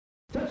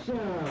Hey,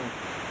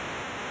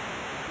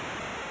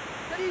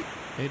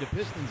 the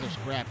Pistons are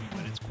scrappy,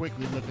 but it's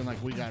quickly looking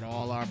like we got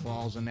all our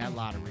balls in that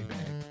lottery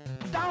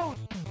bag. Down!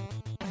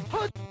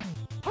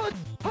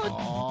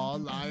 All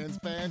Lions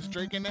fans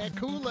drinking that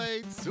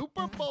Kool-Aid.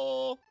 Super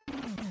Bowl!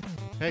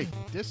 Hey,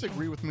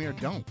 disagree with me or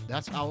don't.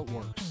 That's how it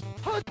works.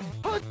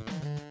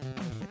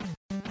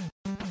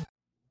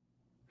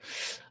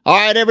 All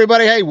right,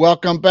 everybody. Hey,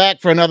 welcome back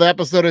for another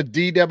episode of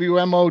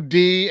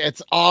DWMOD. It's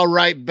all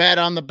right bet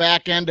on the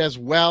back end as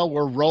well.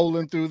 We're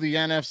rolling through the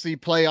NFC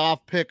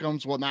playoff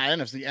pick'ems. Well, not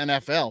NFC,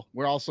 NFL.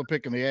 We're also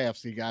picking the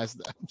AFC, guys.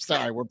 I'm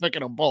sorry, we're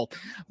picking them both.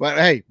 But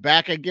hey,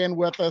 back again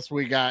with us,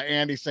 we got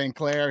Andy St.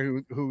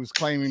 Clair, who's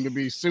claiming to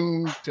be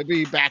soon to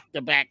be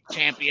back-to-back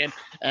champion,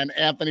 and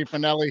Anthony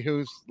Finelli,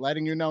 who's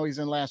letting you know he's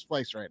in last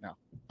place right now.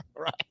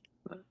 Right.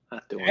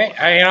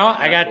 Hey,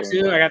 I got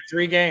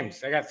three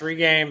games. I got 3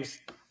 games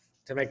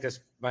to make this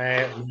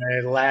my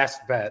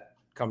last bet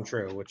come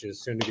true, which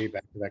is soon to be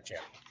back-to-back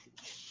champion.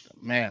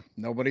 Man,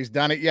 nobody's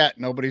done it yet.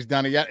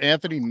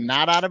 Anthony,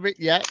 not out of it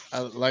yet.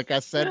 Like I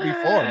said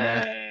before,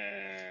 man.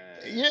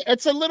 Yeah,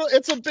 it's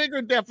a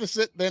bigger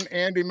deficit than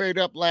Andy made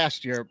up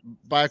last year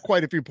by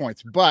quite a few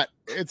points, but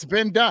it's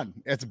been done.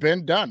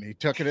 He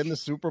took it in the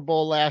Super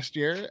Bowl last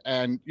year,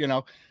 and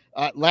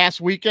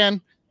last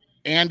weekend,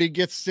 Andy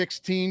gets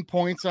 16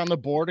 points on the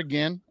board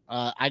again.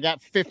 I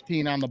got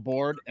 15 on the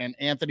board, and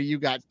Anthony, you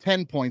got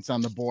 10 points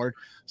on the board.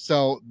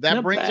 So that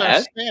not brings bad.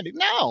 our standing.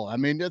 No, I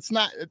mean, it's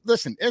not.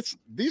 Listen,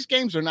 these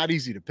games are not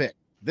easy to pick.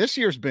 This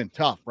year's been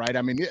tough, right?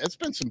 I mean, it's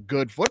been some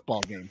good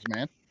football games,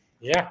 man.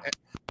 Yeah,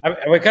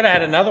 we could have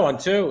had another one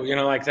too.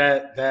 Like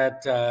that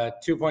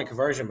 2-point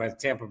conversion by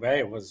Tampa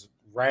Bay was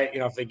right.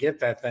 If they get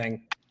that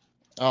thing,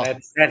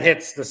 that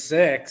hits the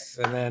 6,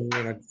 and then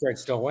Detroit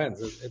still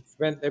wins.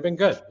 They've been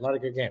good. A lot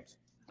of good games.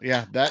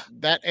 Yeah, that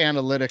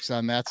analytics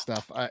on that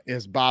stuff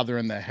is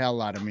bothering the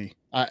hell out of me.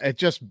 It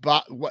just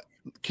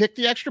kick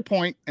the extra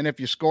point, and if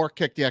you score,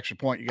 kick the extra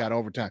point, you got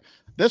overtime.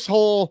 There's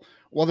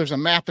a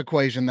math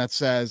equation that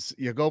says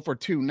you go for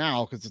 2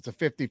 now because it's a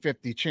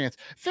 50-50 chance.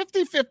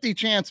 50-50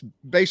 chance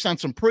based on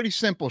some pretty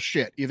simple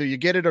shit. Either you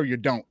get it or you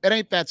don't. It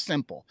ain't that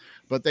simple.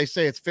 But they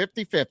say it's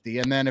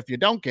 50-50, and then if you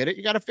don't get it,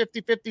 you got a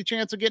 50-50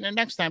 chance of getting it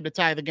next time to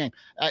tie the game.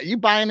 You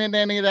buying into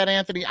any of that,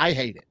 Anthony? I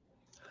hate it.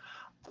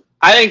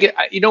 I think,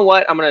 you know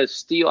what? I'm going to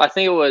steal. I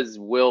think it was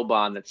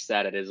Wilbon that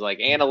said it, is like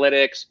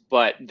analytics,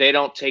 but they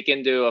don't take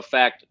into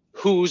effect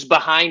who's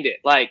behind it.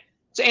 Like,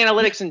 it's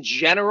analytics in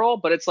general,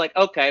 but it's like,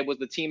 okay, was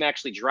the team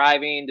actually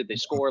driving? Did they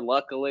score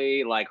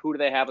luckily? Like, who do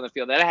they have on the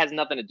field? That has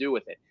nothing to do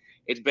with it.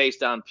 It's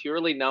based on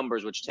purely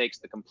numbers, which takes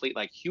the complete,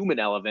 human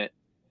element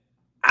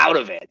out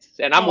of it.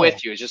 And I'm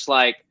with you. It's just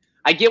like,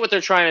 I get what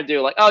they're trying to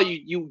do. Like,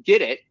 you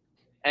get it.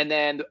 And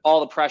then all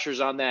the pressure's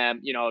on them,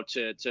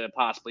 to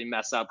possibly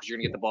mess up because you're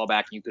going to get the ball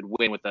back and you could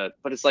win with but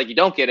it's like you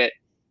don't get it,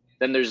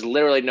 then there's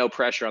literally no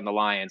pressure on the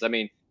Lions. I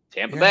mean,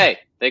 Tampa Bay,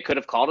 they could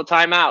have called a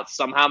timeout,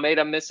 somehow made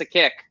them miss a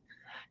kick.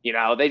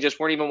 They just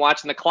weren't even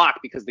watching the clock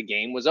because the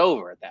game was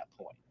over at that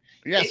point.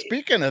 Yeah,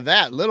 speaking of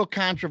that, little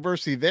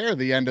controversy there,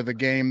 the end of the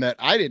game that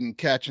I didn't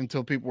catch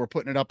until people were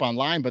putting it up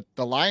online, but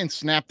the Lions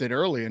snapped it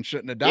early and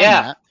shouldn't have done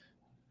that.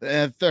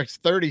 And there's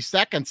 30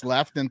 seconds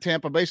left, and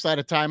Tampa Bay side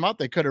a timeout.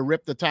 They could have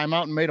ripped the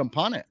timeout and made them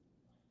punt it.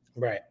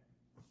 Right.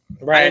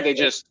 I think they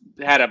just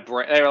had a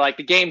break. They were like,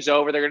 the game's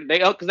over.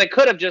 Because they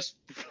could have just.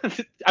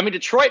 I mean,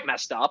 Detroit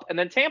messed up, and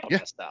then Tampa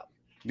messed up.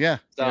 Yeah.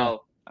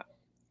 So.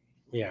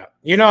 Yeah.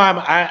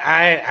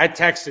 I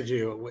texted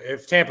you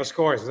if Tampa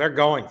scores, they're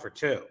going for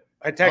 2.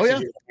 I texted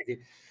you.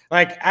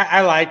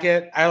 I like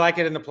it. I like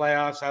it in the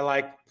playoffs. I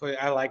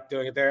like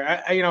doing it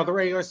there. The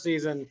regular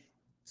season.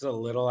 It's a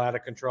little out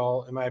of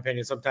control, in my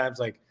opinion. Sometimes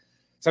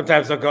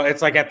they'll go.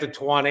 It's like at the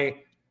 20,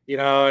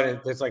 and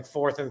it's like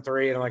 4th and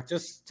 3, and I'm like,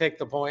 just take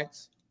the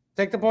points.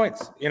 Kick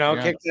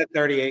that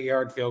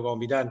 38-yard field goal and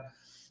be done.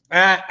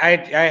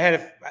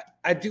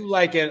 I do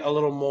like it a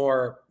little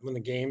more when the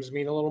games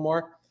mean a little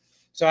more.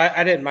 So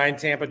I didn't mind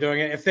Tampa doing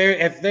it. If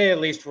they at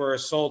least were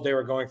sold they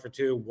were going for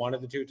 2 one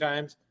of the 2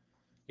 times,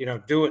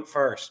 do it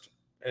first,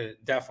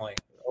 definitely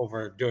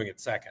over doing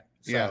it second.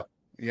 So.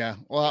 Yeah.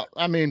 Well,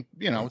 I mean,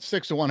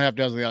 6 to 1, half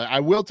dozen the other. I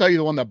will tell you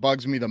the one that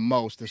bugs me the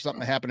most. There's something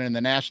that happened in the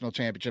national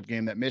championship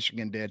game that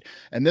Michigan did.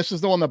 And this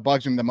is the one that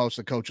bugs me the most.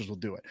 The coaches will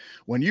do it.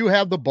 When you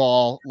have the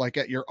ball, like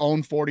at your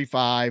own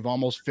 45,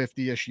 almost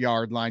 50-ish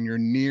yard line, you're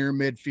near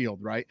midfield,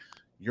 right?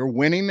 You're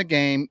winning the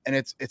game. And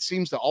it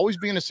seems to always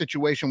be in a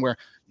situation where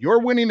you're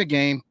winning the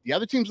game. The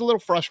other team's a little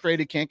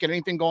frustrated, can't get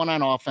anything going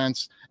on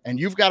offense. And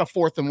you've got a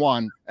 4th and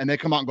 1, and they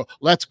come out and go,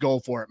 let's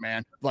go for it,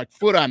 man. Like,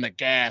 foot on the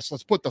gas.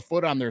 Let's put the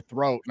foot on their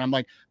throat. And I'm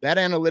like, that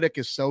analytic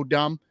is so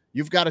dumb.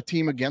 You've got a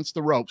team against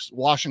the ropes,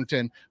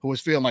 Washington, who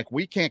was feeling like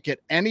we can't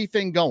get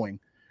anything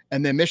going.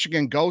 And then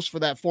Michigan goes for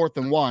that 4th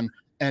and 1,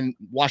 and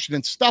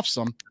Washington stuffs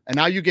them. And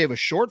now you gave a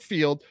short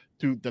field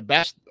to the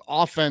best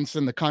offense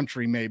in the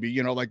country, maybe,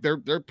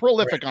 they're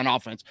prolific on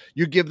offense.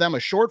 You give them a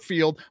short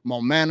field,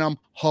 momentum,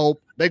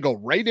 hope. They go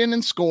right in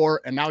and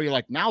score. And now you're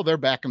like, now they're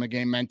back in the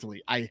game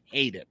mentally. I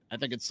hate it. I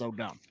think it's so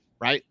dumb.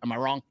 Right? Am I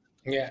wrong?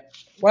 Yeah.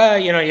 Well,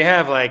 you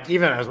have like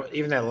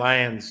even that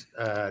Lions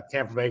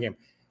Tampa Bay game.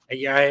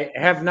 I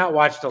have not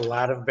watched a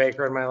lot of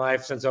Baker in my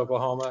life since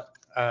Oklahoma,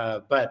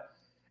 but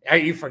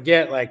you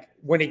forget like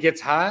when he gets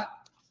hot,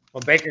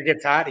 when Baker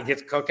gets hot, he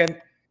gets cooking.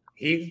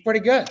 He's pretty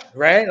good,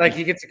 right? Like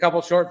he gets a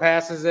couple short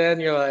passes in.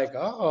 You're like,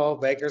 oh,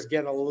 Baker's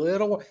getting a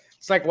little.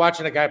 It's like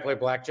watching a guy play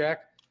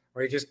blackjack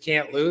where he just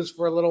can't lose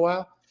for a little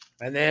while,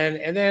 and then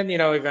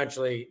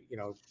eventually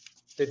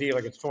the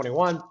dealer gets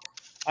 21.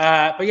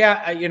 But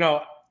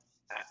yeah,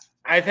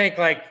 I think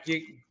like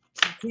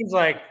teams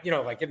like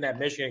like in that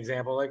Michigan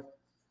example, like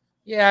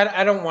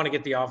I don't want to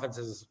get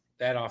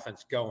that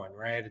offense going,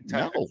 right?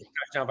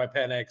 Touchdown by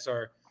Penix,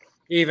 or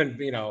even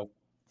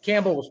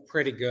Campbell was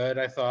pretty good.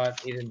 I thought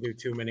he didn't do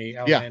too many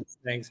outlandish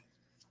things.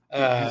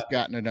 He's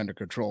gotten it under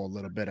control a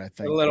little bit, I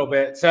think. A little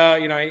bit. So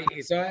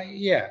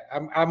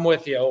I'm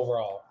with you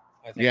overall.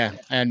 I think. Yeah,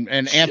 and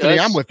Anthony,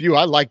 I'm with you.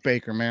 I like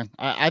Baker, man.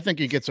 I think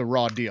he gets a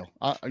raw deal,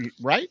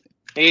 right?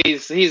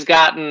 He's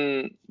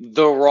gotten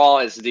the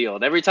rawest deal.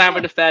 And every time I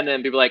defend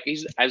him, people are like,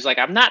 I was like,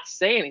 I'm not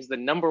saying he's the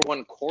number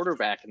one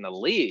quarterback in the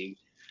league.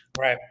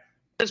 Right.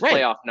 His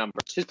playoff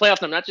numbers,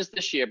 not just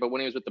this year, but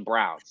when he was with the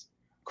Browns,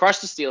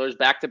 crushed the Steelers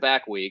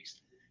back-to-back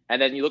weeks.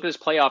 And then you look at his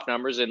playoff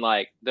numbers, and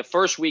like the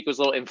first week was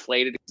a little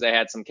inflated because they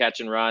had some catch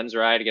and runs,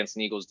 right, against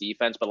the Eagles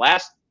defense. But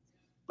last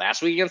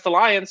week against the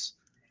Lions,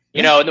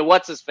 and the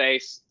what's his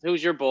face,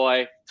 who's your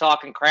boy,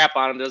 talking crap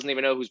on him, doesn't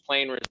even know who's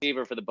playing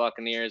receiver for the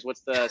Buccaneers.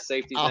 What's the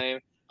safety's name?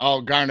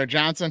 Oh, Garner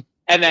Johnson.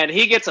 And then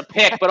he gets a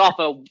pick, but off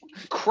a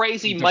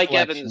crazy Mike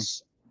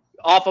Evans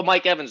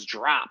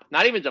drop.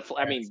 Not even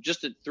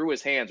just through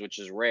his hands, which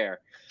is rare.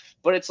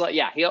 But it's like,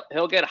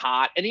 he'll get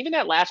hot. And even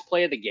that last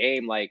play of the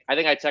game, like I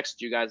think I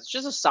texted you guys, it's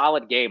just a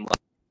solid game.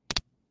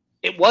 Like,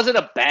 it wasn't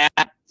a bad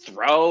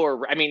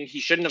throw, he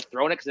shouldn't have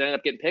thrown it because it ended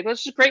up getting picked. It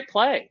was just a great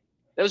play.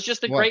 That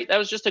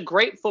was just a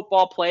great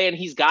football play, and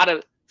he's got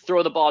to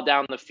throw the ball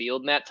down the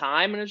field in that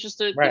time. And it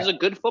was a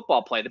good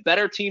football play. The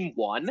better team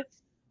won.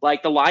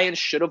 Like the Lions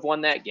should have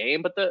won that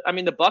game, but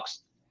the Bucks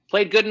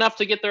played good enough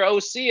to get their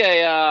OC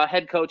a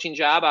head coaching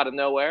job out of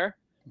nowhere.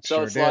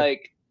 So it's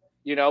like,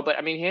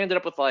 but he ended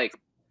up with like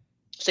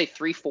say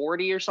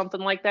 340 or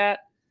something like that.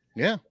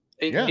 Yeah.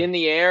 In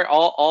the air,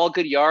 all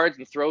good yards,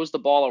 and throws the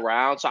ball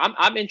around. So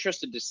I'm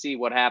interested to see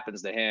what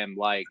happens to him.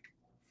 Like,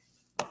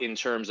 in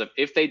terms of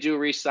if they do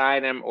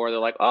re-sign him, or they're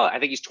like, oh, I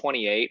think he's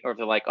 28, or if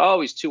they're like,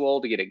 oh, he's too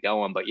old to get it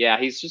going. But yeah,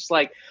 he's just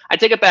like, I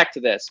take it back to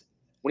this.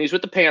 When he was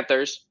with the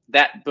Panthers,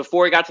 that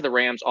before he got to the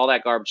Rams, all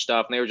that garbage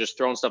stuff, and they were just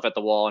throwing stuff at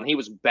the wall, and he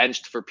was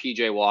benched for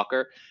PJ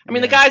Walker.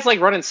 The guy's like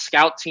running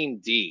scout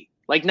team D,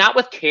 like not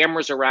with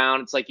cameras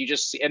around. It's like you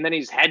just see, and then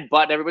he's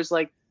headbutting. Everybody's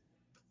like,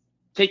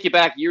 take you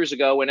back years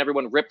ago when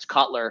everyone ripped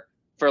Cutler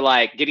for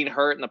like getting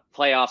hurt in the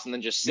playoffs and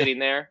then just sitting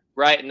there,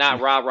 right? And not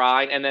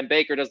rah-rahing. And then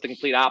Baker does the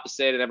complete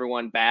opposite and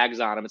everyone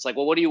bags on him. It's like,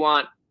 well, what do you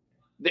want?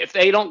 If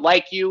they don't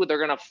like you, they're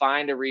going to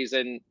find a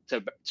reason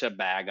to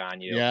bag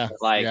on you.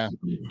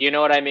 You know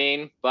what I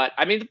mean? But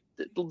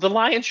the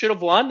Lions should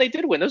have won. They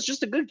did win. It was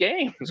just a good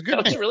game. It was a good game.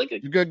 It was a really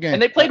good game.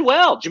 And they played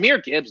well.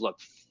 Jahmyr Gibbs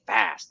looked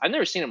fast. I've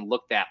never seen him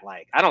look that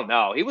like, I don't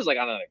know. He was like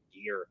on another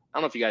gear. I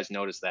don't know if you guys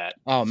noticed that.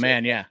 Oh,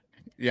 man. Yeah.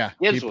 Yeah.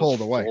 Gibbs he pulled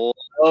away.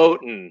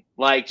 Floating.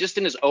 Like just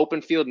in his open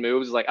field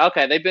moves, like,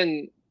 okay, they've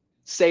been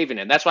saving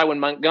it. That's why when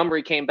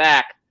Montgomery came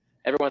back,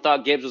 everyone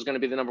thought Gibbs was going to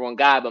be the number one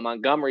guy, but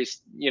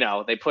Montgomery's,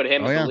 they put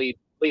him as the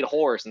lead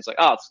horse, and it's like,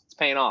 oh, it's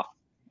paying off.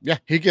 Yeah,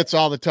 he gets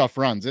all the tough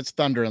runs. It's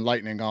thunder and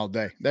lightning all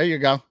day. There you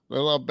go. The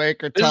little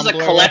Baker tumbler.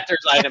 This is a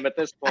collector's item at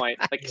this point.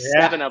 Like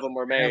 7 of them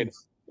were made.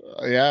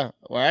 Yeah,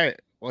 all right.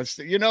 Well,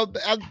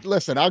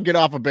 listen, I'll get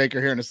off of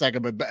Baker here in a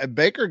second, but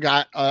Baker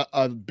got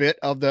a bit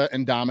of the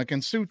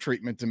Ndamukong Suh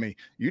treatment to me.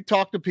 You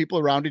talk to people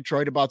around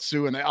Detroit about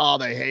Suh, and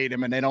they hate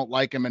him and they don't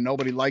like him and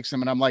nobody likes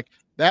him. And I'm like,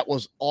 that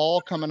was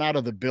all coming out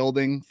of the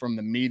building from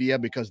the media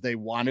because they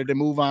wanted to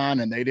move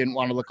on and they didn't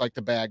want to look like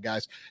the bad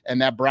guys.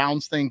 And that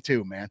Browns thing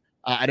too, man.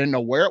 I didn't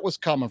know where it was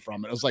coming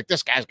from. It was like,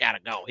 this guy's got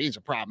to go. He's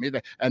a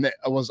problem. And it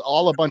was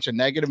all a bunch of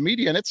negative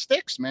media, and it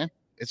sticks, man.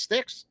 It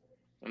sticks.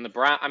 And the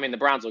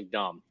Browns look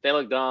dumb. They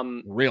look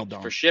dumb, real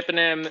dumb, for shipping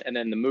him, and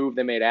then the move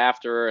they made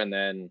after, and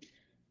then,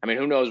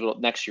 who knows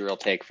what next year will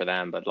take for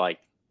them? But like,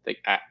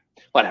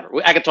 whatever.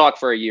 I could talk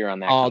for a year on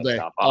that all kind day. Of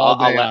stuff.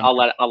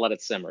 I'll let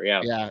it simmer. Yeah.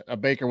 Yeah. A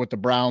Baker with the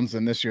Browns,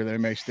 and this year they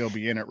may still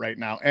be in it right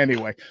now.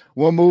 Anyway,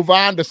 we'll move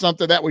on to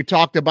something that we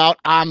talked about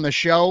on the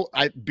show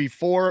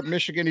before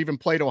Michigan even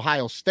played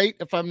Ohio State.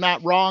 If I'm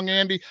not wrong,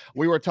 Andy,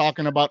 we were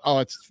talking about,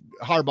 it's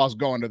Harbaugh's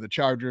going to the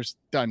Chargers.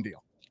 Done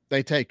deal.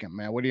 They take him,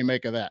 man. What do you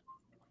make of that?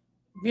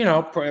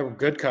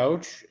 Good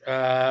coach.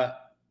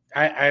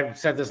 I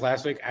said this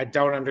last week. I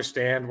don't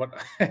understand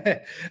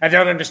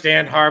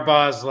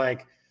Harbaugh's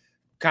like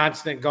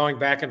constant going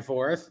back and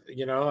forth.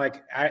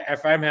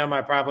 If I'm him,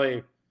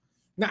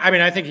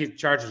 I think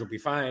Chargers will be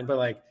fine.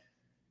 But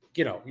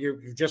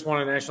you just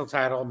won a national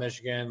title in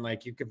Michigan.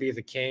 Like you could be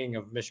the king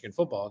of Michigan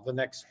football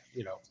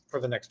for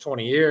the next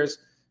 20 years.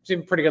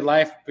 Seems pretty good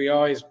life. Be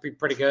always be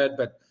pretty good.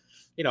 But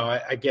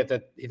I get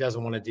that he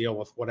doesn't want to deal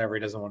with whatever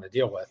he doesn't want to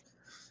deal with.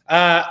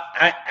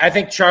 I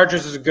think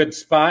Chargers is a good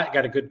spot.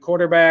 Got a good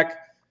quarterback.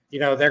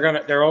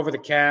 They're over the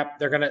cap.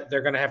 They're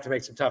gonna have to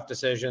make some tough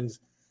decisions.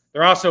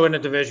 They're also in a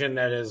division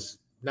that has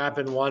not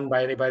been won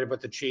by anybody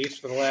but the Chiefs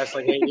for the last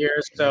 8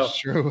 years. So That's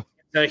true.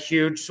 It's a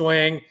huge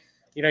swing.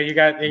 You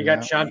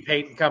got Sean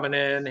Payton coming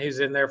in. He's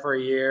in there for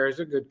a year. He's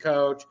a good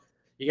coach.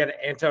 You got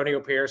Antonio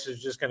Pierce,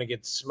 who's just going to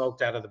get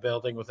smoked out of the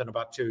building within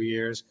about 2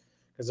 years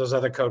because those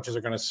other coaches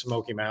are going to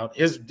smoke him out.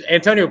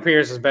 Antonio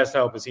Pierce's best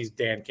hope is he's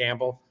Dan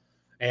Campbell,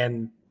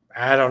 and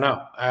I don't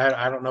know.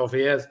 I don't know if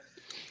he is.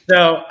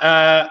 So,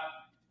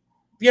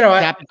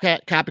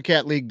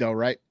 copycat league though,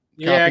 right?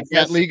 Yeah,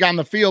 copycat league on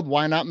the field.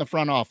 Why not in the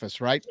front office,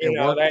 right? It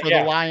worked for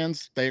the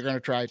Lions. They're going to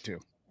try to.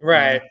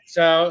 Right.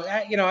 So,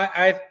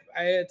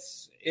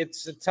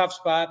 it's a tough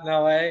spot in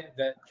LA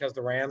because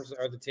the Rams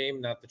are the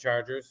team, not the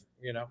Chargers.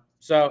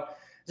 So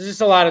there's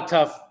just a lot of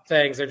tough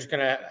things. They're just going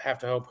to have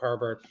to hope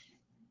Herbert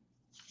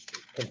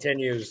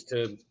continues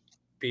to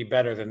be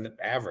better than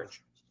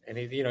average. And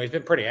he's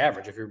been pretty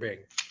average if you're being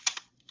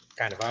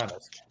kind of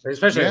honest, but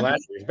especially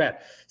last year he's bad.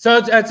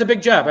 So it's a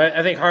big job.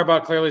 I think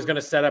Harbaugh clearly is going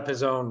to set up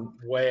his own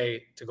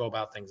way to go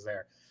about things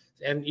there.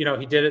 And,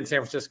 he did it in San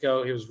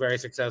Francisco. He was very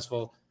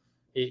successful.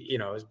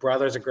 His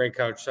brother's a great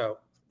coach. So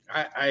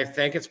I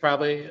think it's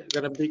probably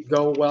going to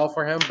go well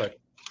for him, but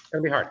it's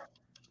going to be hard.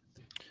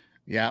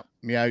 Yeah.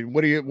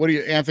 What do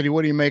you, Anthony?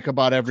 What do you make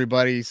about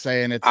everybody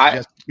saying it's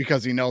just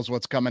because he knows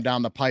what's coming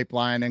down the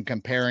pipeline and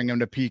comparing him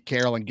to Pete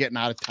Carroll and getting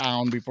out of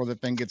town before the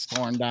thing gets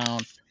torn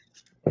down?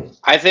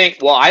 I think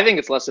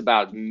it's less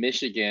about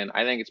Michigan.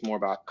 I think it's more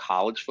about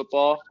college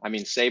football. I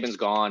mean, Saban's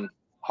gone,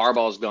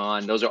 Harbaugh's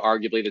gone. Those are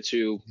arguably the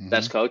two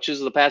best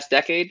coaches of the past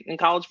decade in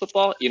college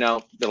football.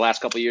 The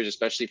last couple of years,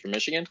 especially for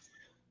Michigan.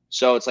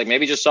 So it's like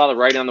maybe just saw the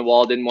writing on the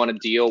wall, didn't want to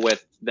deal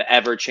with the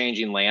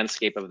ever-changing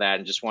landscape of that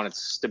and just wanted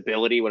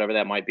stability, whatever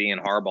that might be in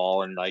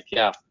Harbaugh. And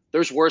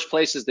there's worse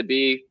places to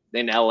be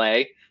than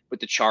LA with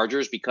the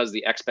Chargers because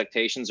the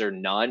expectations are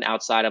none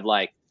outside of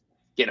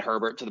get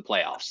Herbert to the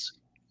playoffs.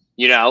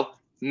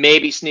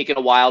 Maybe sneaking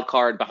a wild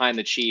card behind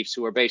the Chiefs,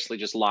 who are basically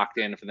just locked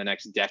in for the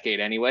next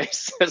decade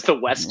anyways as the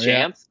West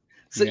champs.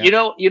 So you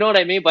know what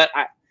I mean? But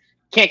I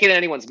can't get in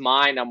anyone's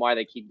mind on why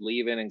they keep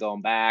leaving and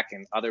going back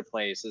and other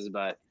places.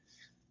 But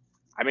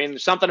I mean,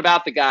 there's something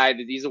about the guy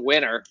that he's a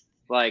winner,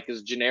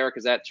 as generic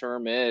as that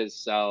term is.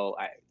 So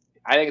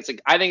I think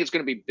it's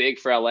going to be big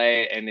for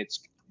LA, and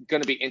it's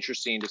going to be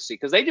interesting to see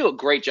because they do a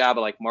great job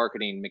of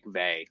marketing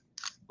McVay.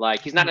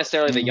 He's not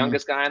necessarily the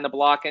youngest guy on the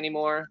block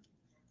anymore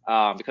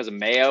because of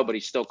Mayo, but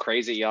he's still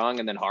crazy young.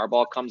 And then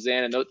Harbaugh comes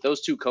in, and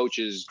those two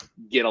coaches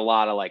get a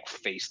lot of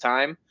face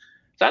time.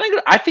 So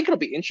I think it'll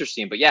be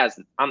interesting. But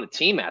on the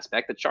team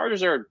aspect, the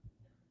Chargers are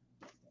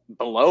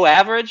below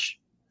average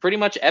pretty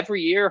much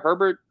every year.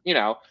 Herbert,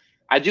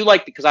 I do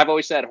because I've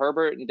always said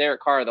Herbert and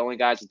Derek Carr are the only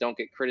guys that don't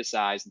get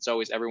criticized. It's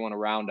always everyone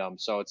around them.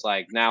 So it's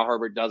now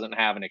Herbert doesn't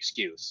have an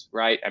excuse,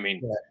 right? I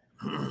mean,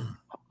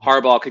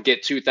 Harbaugh could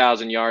get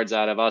 2,000 yards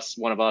out of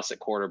one of us at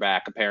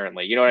quarterback,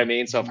 apparently. You know what I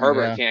mean? So if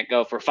Herbert can't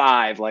go for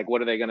 5,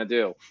 what are they going to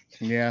do?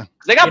 Yeah.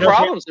 They got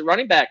problems. The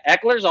running back.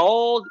 Eckler's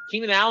old.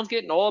 Keenan Allen's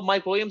getting old.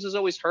 Mike Williams is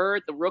always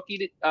hurt. The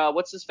rookie,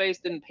 what's-his-face,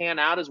 didn't pan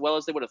out as well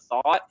as they would have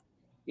thought.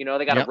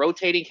 They got a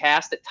rotating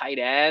cast at tight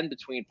end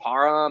between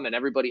Parham and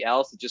everybody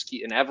else that just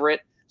keep in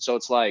Everett. So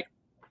it's they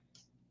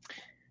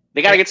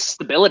got to get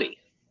stability.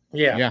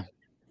 Yeah.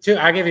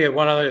 I'll give you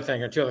one other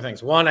thing or two other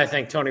things. One, I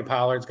think Tony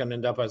Pollard's going to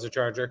end up as a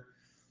Charger.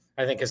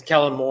 I think because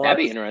Kellen Moore. That'd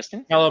be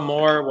interesting. Kellen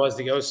Moore was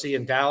the OC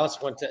in Dallas,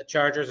 went to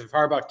Chargers. If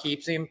Harbaugh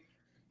keeps him,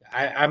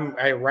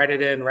 I write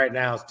it in right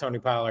now as Tony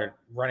Pollard,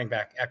 running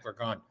back, Eckler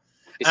gone.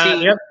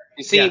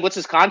 Is he what's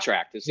his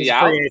contract? Is he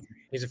out?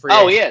 He's a free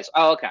agent. He is.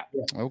 Oh, okay.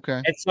 Yeah.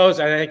 Okay. And so I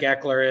think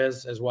Eckler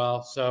is as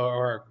well. So,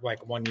 or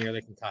 1 year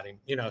they can cut him,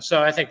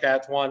 so I think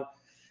that's one.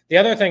 The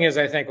other thing is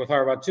I think with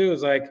Harbaugh too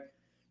is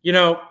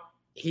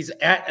he's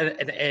at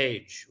an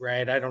age,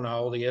 right? I don't know how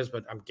old he is,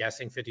 but I'm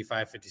guessing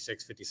 55,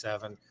 56,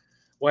 57,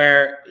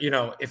 where,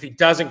 if he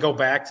doesn't go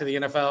back to the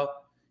NFL,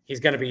 he's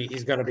going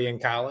to be in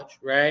college,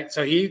 right?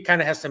 So he kind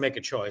of has to make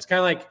a choice. Kind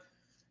of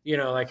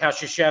like how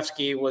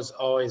Krzyzewski was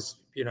always,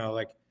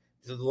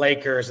 the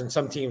Lakers and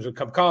some teams would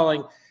come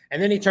calling,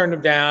 and then he turned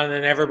him down,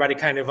 and everybody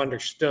kind of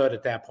understood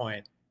at that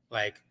point,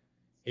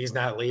 he's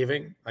not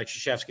leaving.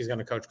 Krzyzewski's going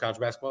to coach college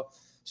basketball.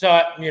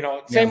 So,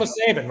 same with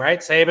Saban, right?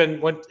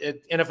 Saban went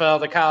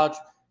NFL to college,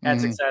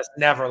 had success,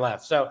 never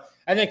left. So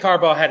I think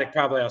Harbaugh had to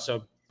probably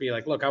also be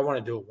look, I want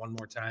to do it one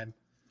more time.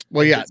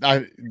 Well,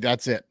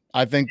 that's it.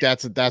 I think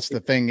that's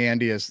the thing,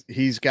 Andy, is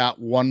he's got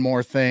one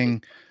more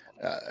thing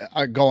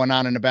going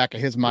on in the back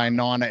of his mind,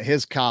 gnawing at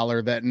his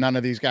collar that none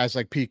of these guys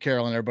like Pete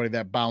Carroll and everybody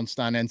that bounced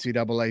on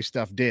NCAA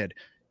stuff did.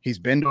 He's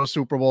been to a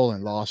Super Bowl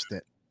and lost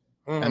it.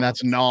 And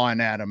that's gnawing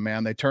at him,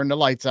 man. They turned the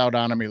lights out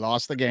on him. He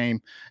lost the game,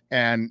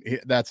 and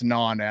that's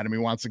gnawing at him. He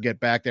wants to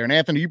get back there. And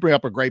Anthony, you bring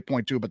up a great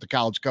point too about the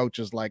college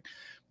coaches.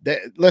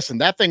 listen,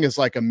 that thing is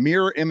like a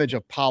mirror image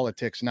of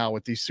politics now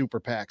with these super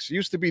PACs. It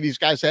used to be these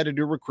guys had to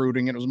do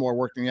recruiting and it was more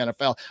work than the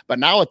NFL. But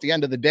now at the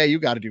end of the day, you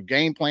got to do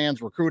game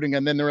plans, recruiting,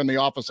 and then they're in the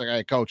office like,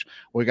 hey, coach,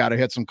 we got to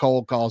hit some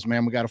cold calls,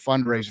 man. We got to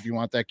fundraise if you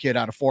want that kid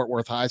out of Fort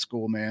Worth High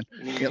School, man.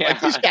 Like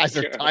these guys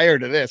are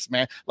tired of this,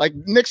 man. Like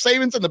Nick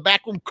Saban's in the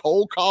back room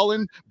cold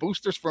calling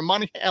boosters for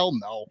money. Hell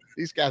no.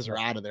 These guys are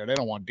out of there. They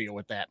don't want to deal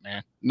with that,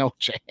 man. No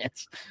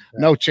chance.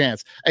 No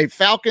chance. Hey,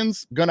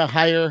 Falcons gonna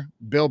hire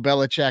Bill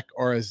Belichick,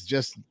 or is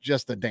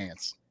just a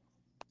dance?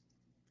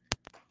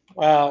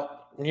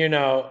 Well,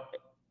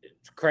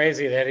 it's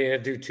crazy that he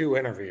had to do 2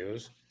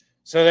 interviews.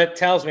 So that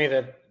tells me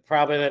that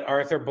probably that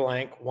Arthur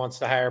Blank wants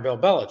to hire Bill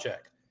Belichick.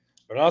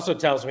 But it also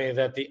tells me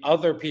that the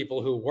other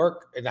people who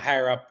work in the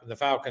higher up in the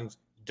Falcons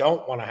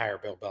don't want to hire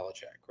Bill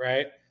Belichick,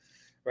 right?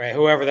 Right.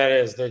 Whoever that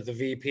is, the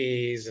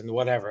VPs and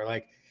whatever.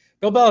 Like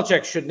Bill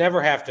Belichick should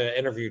never have to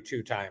interview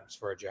 2 times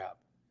for a job.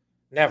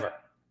 Never.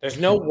 There's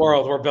no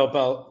world where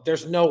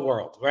there's no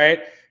world,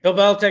 right? Bill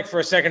Belichick for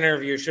a second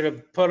interview should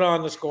have put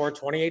on the score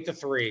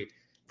 28-3,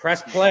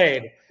 pressed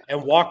played,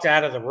 and walked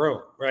out of the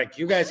room. Like,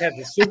 you guys have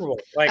the Super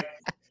Bowl. Like,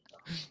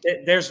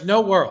 there's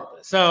no world.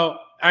 So,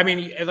 I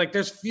mean, like,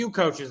 there's few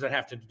coaches that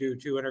have to do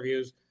 2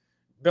 interviews.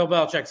 Bill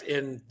Belichick's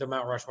in the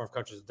Mount Rushmore of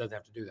coaches that doesn't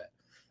have to do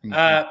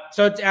that.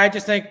 So I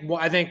just think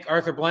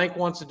Arthur Blank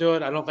wants to do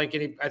it.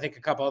 I think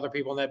a couple other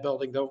people in that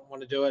building don't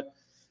want to do it,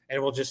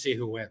 and we'll just see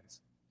who wins.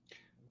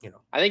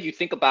 I think you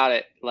think about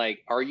it,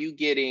 like, are you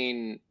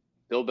getting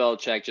Bill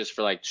Belichick just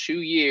for like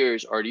 2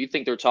 years, or do you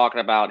think they're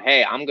talking about,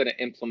 hey, I'm going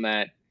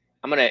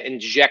to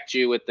inject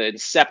you with the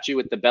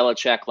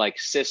Belichick like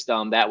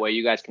system. That way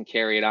you guys can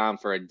carry it on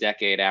for a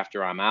decade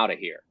after I'm out of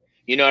here.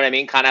 You know what I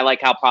mean? Kind of like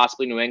how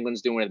possibly New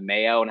England's doing with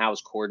Mayo and how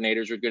his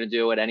coordinators are going to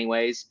do it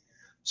anyways.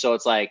 So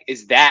it's like,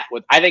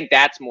 I think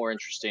that's more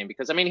interesting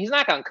because, I mean, he's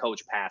not going to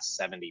coach past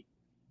 75.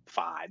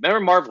 Remember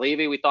Marv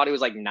Levy? We thought he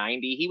was like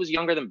 90. He was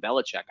younger than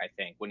Belichick, I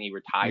think, when he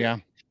retired. Yeah.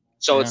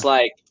 So it's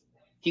like,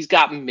 he's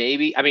got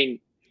maybe, I mean,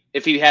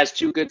 if he has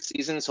 2 good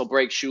seasons, he'll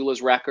break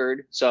Shula's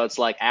record. So it's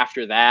like,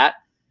 after that,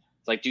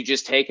 it's like, do you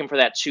just take him for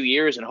that 2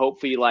 years and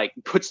hopefully like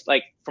puts,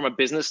 like, from a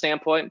business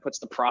standpoint, puts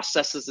the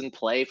processes in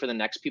play for the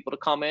next people to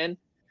come in?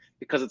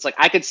 Because it's like,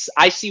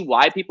 I see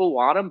why people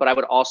want him, but I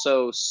would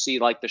also see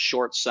like the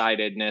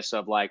short-sightedness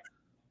of like,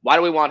 why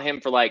do we want him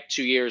for like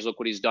 2 years? Look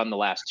what he's done the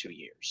last 2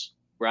 years.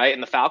 Right.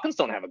 And the Falcons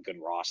don't have a good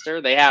roster.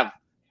 They have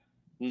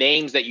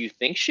names that you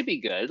think should be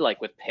good,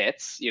 like with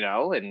Pitts,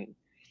 and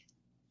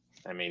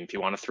I mean, if you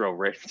want to throw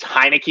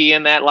Heineke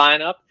in that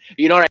lineup,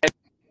 you know what I mean?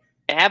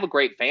 They have a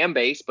great fan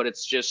base, but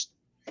it's just,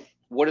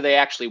 what do they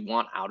actually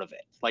want out of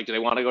it? Like, do they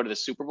want to go to the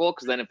Super Bowl?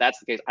 Because then if that's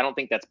the case, I don't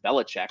think that's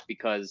Belichick,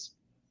 because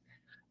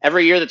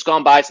every year that's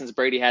gone by since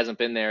Brady hasn't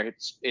been there,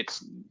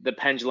 it's the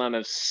pendulum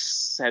has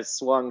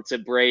swung to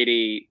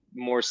Brady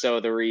more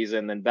so the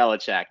reason than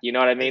Belichick. You know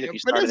what I mean?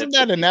 But isn't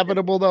that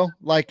inevitable though?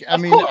 Like, I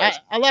mean,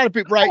 a lot of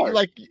people, right?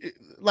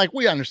 Like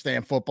we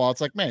understand football. It's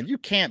like, man, you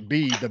can't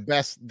be the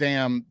best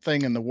damn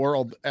thing in the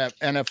world at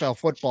NFL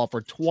football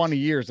for 20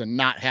 years and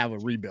not have a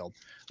rebuild.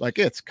 Like,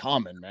 it's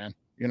coming, man.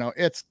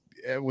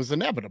 It was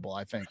inevitable,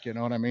 I think. You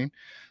know what I mean?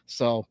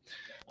 So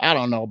I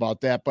don't know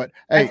about that, but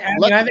hey,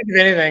 I think if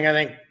anything,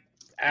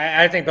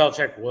 I think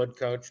Belichick would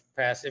coach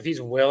past, if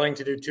he's willing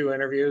to do 2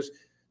 interviews.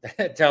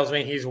 That tells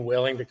me he's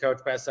willing to coach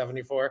past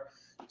 74.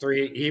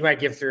 He might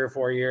give 3 or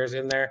 4 years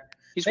in there.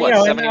 He's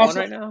 71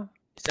 right now?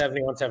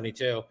 71,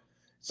 72.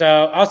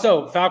 So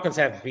also Falcons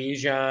have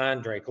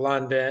Bijan, Drake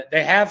London.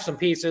 They have some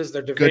pieces.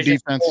 Their division,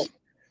 good defense.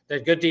 They're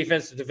good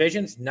defense. The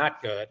division's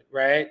not good,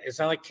 right? It's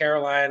not like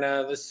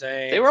Carolina, the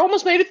Saints. They were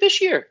almost made it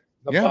this year.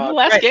 The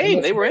last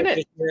game, they were in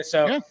it.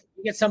 So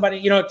you get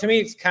somebody, to me,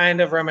 it's kind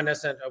of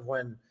reminiscent of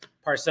when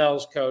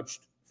Parcells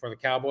coached for the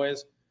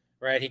Cowboys,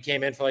 right? He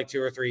came in for like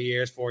 2 or 3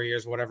 years, 4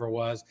 years, whatever it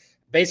was,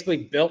 basically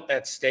built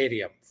that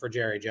stadium for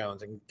Jerry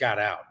Jones and got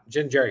out.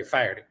 Jerry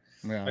fired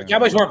him. The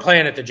Cowboys weren't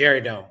playing at the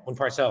Jerry Dome when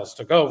Parcells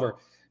took over.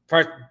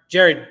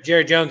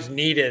 Jerry Jones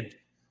needed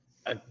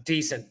a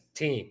decent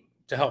team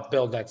to help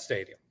build that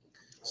stadium.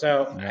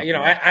 So,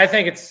 I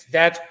think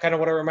that's kind of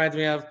what it reminds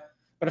me of.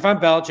 But if I'm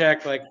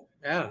Belichick, like,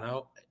 I don't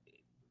know,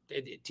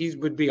 he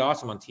would be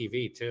awesome on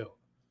TV too.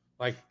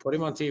 Like, put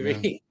him on TV.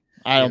 Yeah.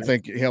 I don't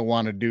think he'll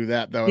want to do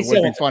that, though. It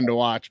would be fun to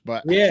watch,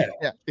 but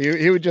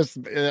he would just,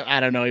 I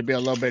don't know, he'd be a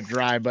little bit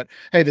dry. But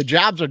hey, the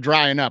jobs are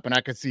drying up, and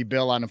I could see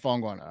Bill on the phone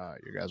going,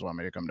 "You guys want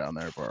me to come down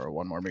there for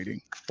one more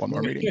meeting? You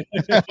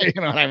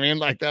know what I mean?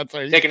 Like, that's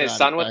what he's taking his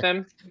son with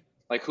him.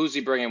 Like, who's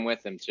he bringing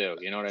with him too?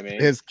 You know what I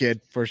mean? His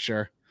kid for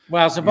sure.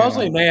 Well,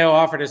 supposedly Mayo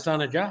offered his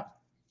son a job.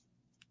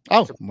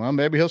 Oh, well,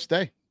 maybe he'll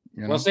stay.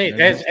 We'll see.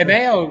 And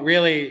Mayo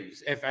really,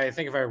 if I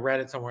read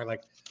it somewhere,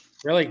 like,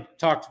 really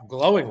talked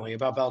glowingly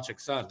about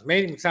Belichick's son.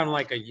 Made him sound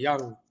like a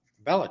young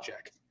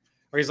Belichick,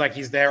 where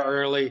he's there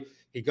early.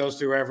 He goes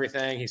through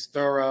everything. He's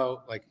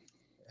thorough. Like,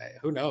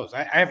 who knows?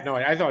 I have no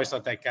idea. I always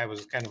thought that guy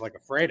was kind of like a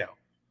Fredo.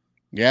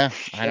 Yeah,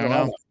 I don't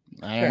know.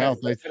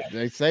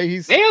 They say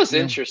he's Mayo's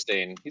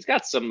interesting. He's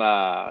got some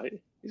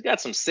He's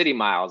got some city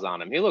miles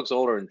on him. He looks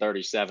older than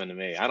 37 to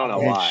me. I don't know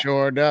why. He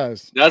sure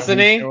does. Doesn't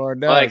he? Sure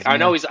does. Like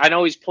man. I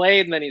know he's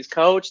played and then he's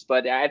coached,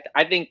 but I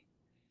think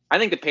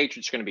the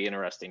Patriots are going to be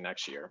interesting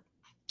next year.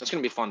 It's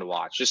going to be fun to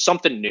watch. Just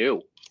something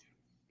new,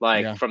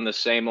 from the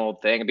same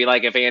old thing. It'd be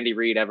like if Andy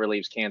Reid ever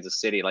leaves Kansas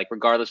City. Like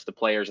regardless if the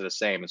players are the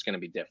same, it's going to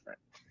be different.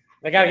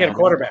 They got to get a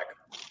quarterback,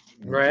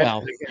 right?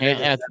 Well,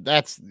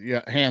 that's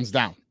hands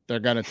down. They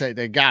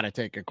got to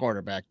take a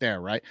quarterback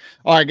there, right?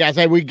 All right, guys.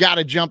 Hey, we got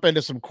to jump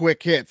into some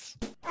quick hits.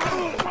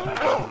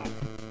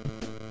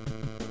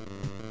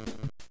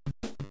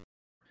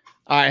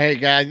 All right, hey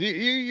guys,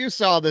 you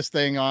saw this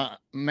thing,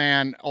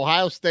 man.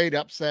 Ohio State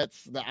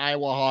upsets the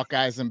Iowa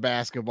Hawkeyes in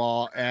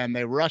basketball, and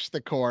they rush the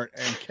court,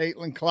 and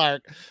Caitlin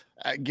Clark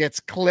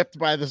gets clipped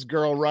by this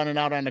girl running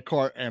out on the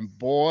court, and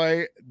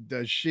boy,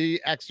 does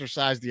she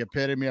exercise the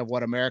epitome of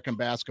what American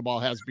basketball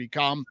has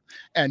become,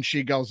 and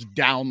she goes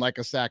down like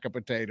a sack of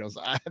potatoes.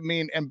 I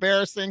mean,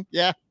 embarrassing?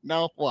 Yeah,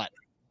 no, what?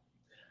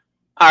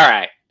 All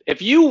right,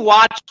 if you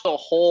watch the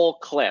whole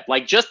clip,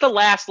 like just the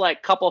last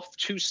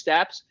two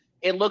steps,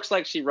 it looks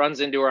like she runs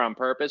into her on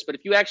purpose, but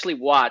if you actually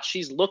watch,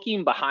 she's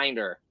looking behind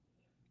her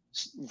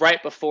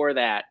right before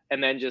that.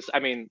 And then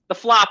the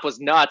flop was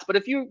nuts, but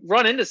if you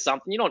run into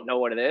something, you don't know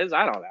what it is.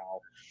 I don't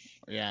know.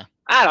 Yeah.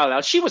 I don't know.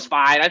 She was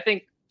fine. I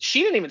think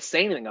she didn't even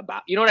say anything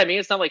about, you know what I mean?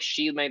 It's not like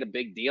she made a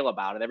big deal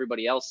about it.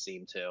 Everybody else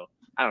seemed to.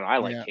 I don't know. I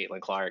like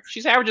Caitlin Clark.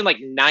 She's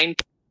averaging 9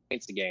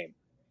 points a game.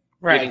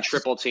 Right. Getting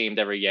triple teamed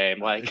every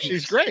game.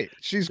 She's great.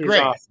 She's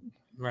great. Awesome.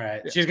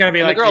 Right. She's going to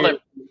be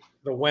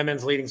the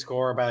women's leading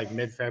scorer by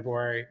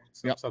mid-February.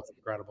 Something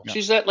incredible.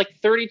 She's at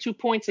 32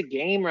 points a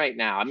game right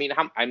now. I mean,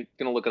 I'm going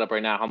to look it up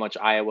right now how much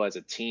Iowa as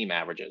a team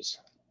averages.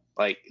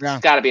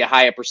 It's got to be a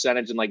higher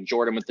percentage than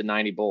Jordan with the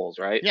 90 Bulls,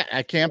 right? Yeah,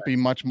 it can't be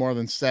much more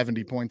than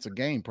 70 points a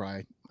game,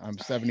 probably. I'm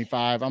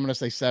 75. I'm going to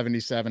say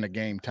 77 a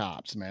game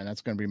tops, man.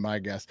 That's going to be my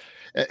guess.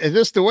 Is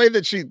this the way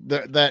that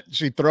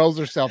she throws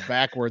herself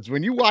backwards?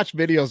 When you watch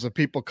videos of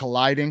people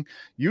colliding,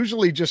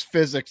 usually just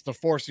physics, the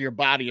force of your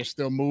body is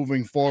still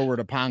moving forward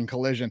upon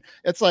collision.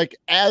 It's like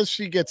as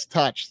she gets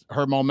touched,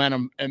 her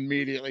momentum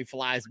immediately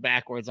flies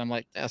backwards. I'm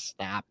like, just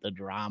stop the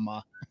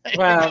drama.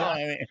 Well,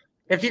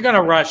 if you're going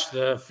to rush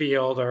the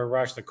field or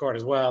rush the court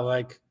as well,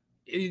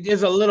 it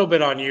is a little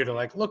bit on you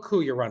to look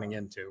who you're running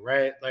into,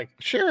 right?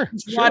 Sure.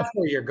 Watch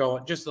where you're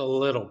going just a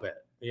little bit,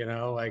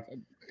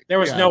 there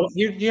was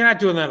you're not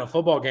doing that in a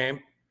football game,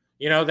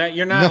 that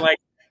you're not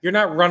you're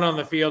not running on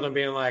the field and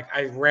being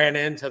I ran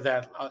into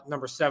that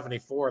number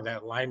 74,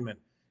 that lineman,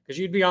 because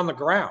you'd be on the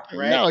ground,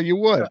 right? No, you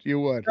would.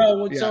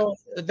 So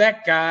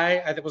that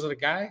guy, was it a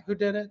guy who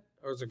did it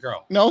or was it a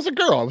girl? No, it was a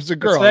girl. It was a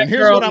girl. And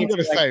here's what I'm going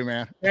to say,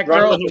 man. That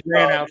girl who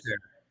ran out there.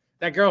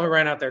 That girl who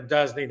ran out there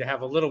does need to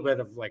have a little bit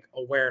of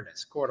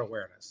awareness, court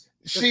awareness.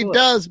 She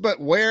does, but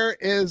where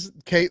is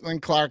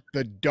Caitlin Clark,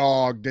 the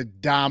dog, the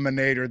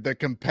dominator, the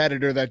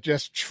competitor that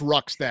just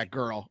trucks that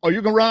girl? Oh,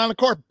 you can run on the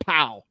court?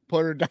 Pow.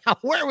 Put her down.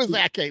 Where was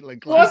that Caitlin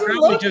Clark?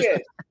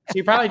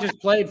 She probably just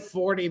played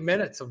 40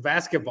 minutes of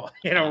basketball,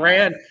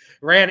 ran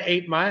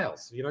 8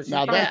 miles.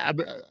 Now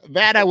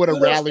that I would have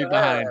rallied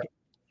behind.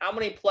 How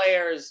many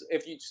players,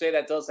 if you say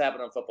that does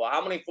happen in football,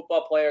 how many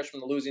football players from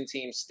the losing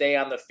team stay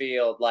on the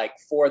field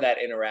for that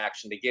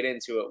interaction to get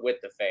into it with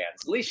the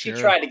fans? At least she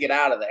tried to get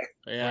out of there.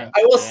 Yeah,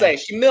 I will say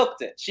she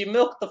milked it. She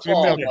milked the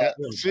fall.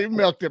 She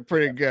milked it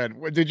pretty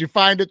good. Did you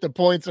find it the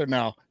points or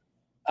no?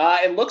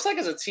 It looks like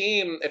as a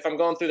team, if I'm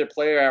going through their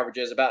player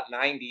averages, about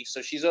 90.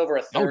 So she's over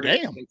a third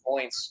of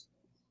points.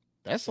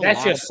 That's a lot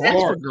of points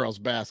for girls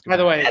basketball. By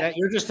the way,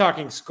 you're just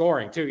talking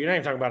scoring too. You're not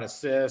even talking about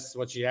assists.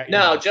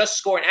 Just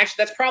scoring.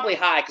 Actually, that's probably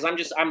high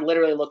because I'm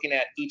literally looking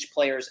at each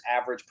player's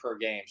average per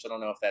game. So I don't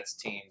know if that's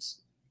teams.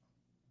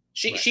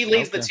 She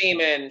leads the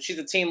team in. She's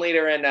the team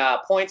leader in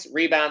points,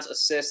 rebounds,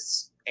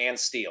 assists, and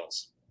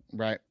steals.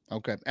 Right.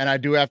 Okay. And I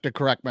do have to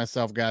correct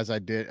myself, guys.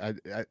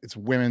 It's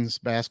women's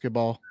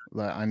basketball.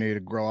 I need to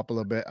grow up a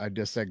little bit. I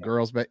just said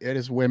girls, but it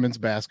is women's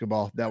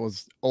basketball. That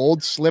was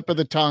old slip of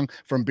the tongue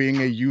from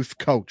being a youth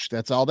coach.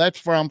 That's all that's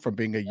from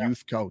being a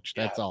youth coach.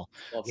 That's all.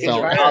 Well,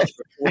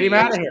 get him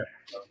out of here.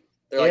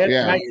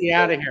 Get Mikey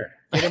out of here.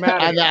 Get him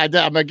out of here. I'm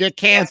going to get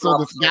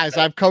canceled. Guys,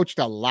 I've coached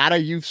a lot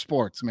of youth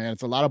sports, man.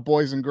 It's a lot of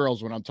boys and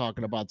girls when I'm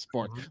talking about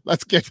sports.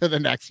 Let's get to the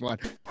next one.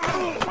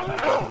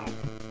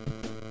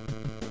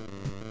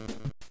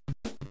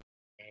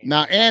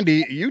 Now,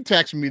 Andy, you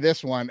texted me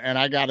this one, and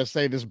I got to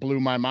say this blew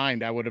my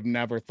mind. I would have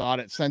never thought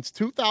it. Since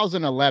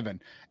 2011,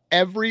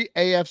 every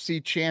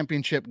AFC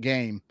Championship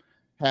game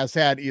has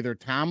had either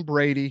Tom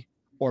Brady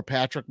or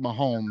Patrick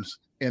Mahomes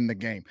in the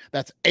game.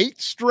 That's 8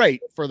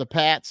 straight for the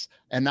Pats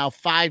and now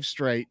 5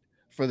 straight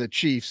for the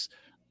Chiefs.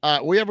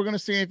 We ever going to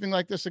see anything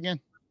like this again?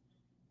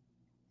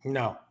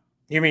 No.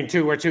 You mean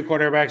where two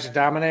quarterbacks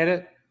dominate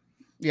it?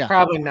 Yeah.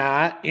 Probably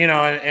not. And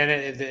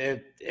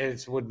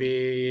it would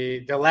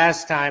be the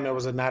last time it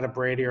was not a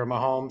Brady or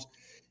Mahomes.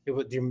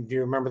 Do you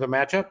remember the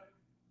matchup?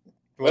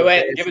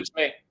 Wait, give it to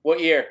me.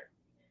 What year?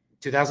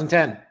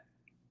 2010.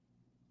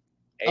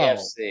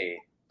 AFC.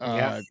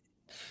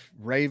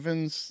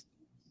 Ravens.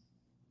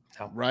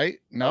 No. Right?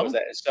 No. What was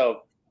that?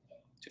 So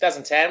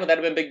 2010, would that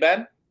have been Big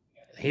Ben?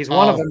 He's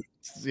one of them.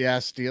 Yeah,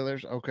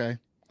 Steelers. Okay.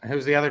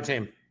 Who's the other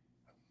team?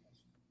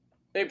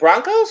 Maybe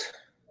Broncos?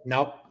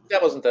 Nope.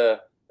 That wasn't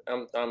the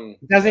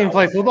He doesn't even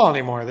play football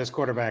anymore, this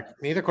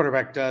quarterback. Neither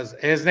quarterback does.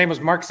 His name was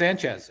Mark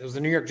Sanchez. It was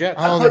the New York Jets.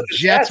 Oh, the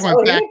Jets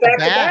went back to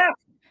back.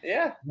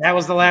 Yeah. That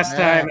was the last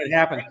time it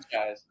happened.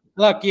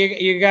 Look,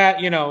 you got,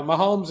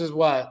 Mahomes is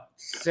what,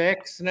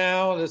 6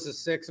 now? This is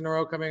 6 in a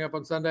row coming up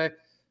on Sunday.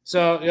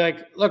 So,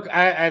 look,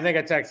 I think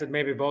I texted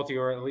maybe both of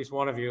you or at least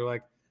one of you,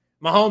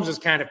 Mahomes is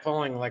kind of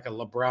pulling like a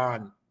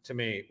LeBron to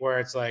me, where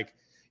it's like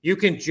you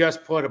can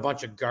just put a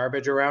bunch of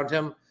garbage around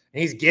him,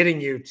 and he's getting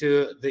you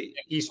to the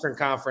Eastern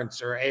Conference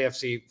or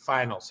AFC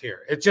finals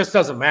here. It just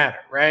doesn't matter,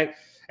 right?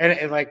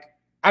 And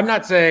I'm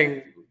not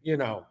saying,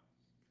 look,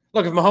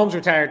 if Mahomes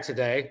retired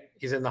today,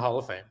 he's in the Hall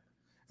of Fame.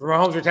 If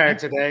Mahomes retired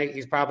today,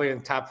 he's probably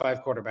in top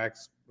 5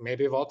 quarterbacks,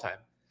 maybe of all time.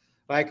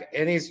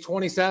 And he's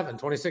 27,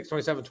 26,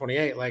 27,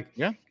 28.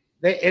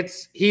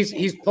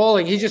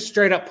 He's just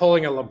straight up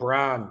pulling a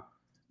LeBron.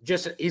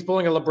 He's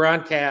pulling a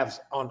LeBron Cavs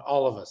on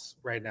all of us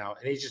right now,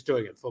 and he's just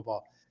doing it in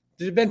football.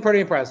 It's been pretty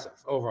impressive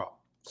overall.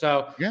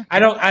 So I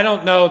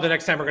don't know the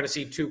next time we're going to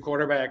see 2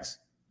 quarterbacks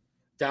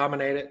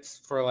dominate it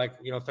for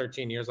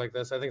 13 years like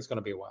this. I think it's going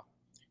to be a while.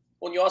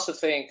 When you also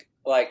think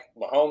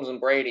Mahomes and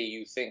Brady,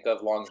 you think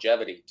of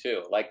longevity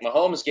too.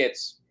 Mahomes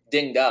gets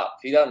dinged up.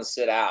 He doesn't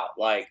sit out.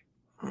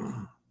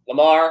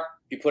 Lamar,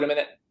 you put him in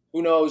it.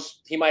 Who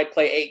knows? He might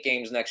play 8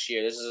 games next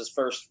year. This is his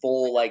first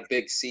full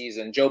big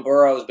season. Joe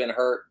Burrow has been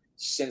hurt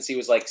since he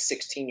was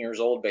 16 years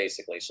old,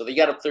 basically. So you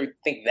got to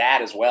think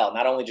that as well,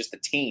 not only just the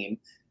team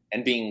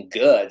and being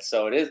good.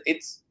 So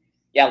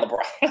LeBron.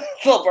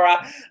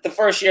 LeBron. The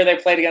first year they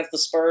played against the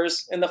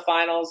Spurs in the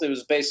finals, it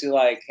was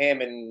basically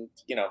him and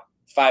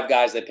 5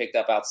 guys they picked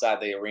up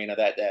outside the arena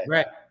that day.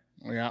 Right.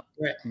 Yeah.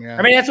 Right. Yeah.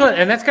 I mean,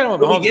 that's kind of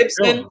what Mahomes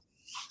Gibson.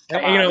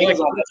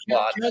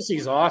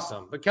 Kelsey's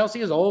awesome, but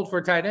Kelsey is old for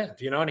a tight end,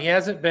 and he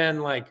hasn't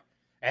been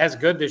as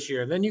good this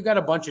year. And then you got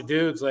a bunch of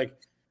dudes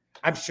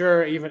I'm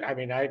sure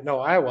I know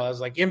I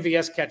was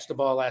MVS catch the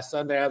ball last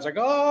Sunday. I was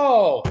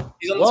oh,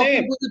 he's on the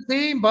team. To the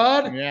team,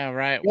 bud. Yeah,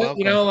 right. Well,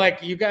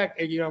 you got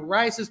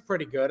Rice is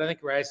pretty good. I think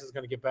Rice is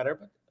going to get better,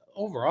 but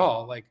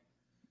overall,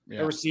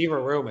 the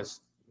receiver room is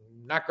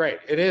not great.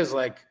 It is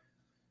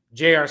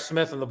J.R.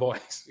 Smith and the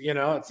boys.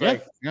 It's I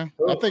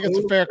think it's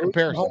a fair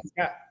comparison.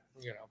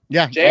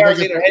 Yeah, JR's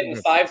either hitting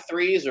 5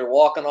 threes or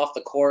walking off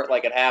the court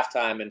at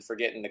halftime and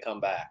forgetting to come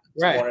back.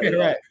 Right. Right.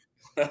 Right.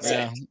 That's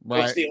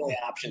the only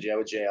option, Joe,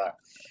 with JR.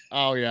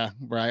 Oh yeah,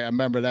 right. I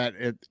remember that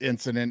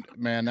incident,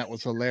 man. That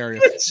was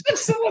hilarious.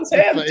 Someone's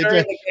hand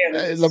during the game.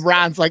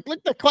 LeBron's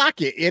look the clock,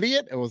 you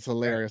idiot. It was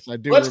hilarious. I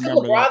do Let's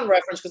remember LeBron that.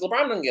 reference because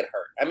LeBron doesn't get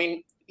hurt. I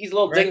mean, he's a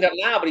little dinged up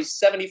now, but he's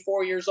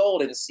 74 years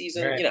old in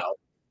season. Right.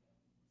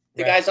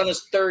 The guy's on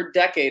his 3rd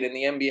decade in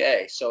the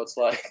NBA, so it's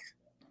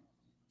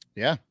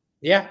yeah.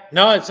 Yeah,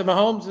 no, it's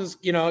Mahomes is,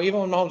 even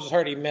when Mahomes was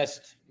hurt, he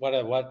missed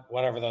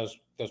whatever those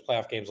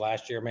playoff games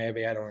last year,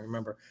 maybe, I don't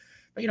remember.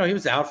 But, he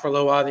was out for a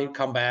little while, then he'd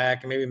come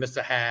back and maybe missed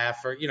a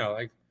half or,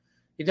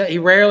 he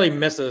rarely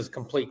misses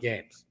complete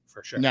games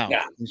for sure. No,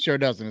 he sure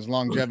doesn't. His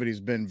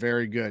longevity's been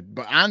very good.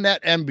 But on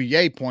that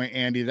NBA point,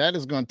 Andy, that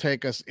is going to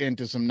take us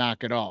into some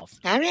knock it off.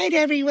 All right,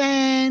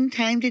 everyone,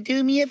 time to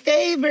do me a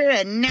favor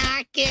and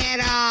knock it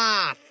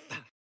off.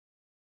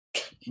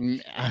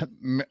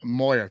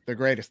 Moyer, the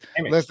greatest.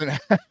 Listen,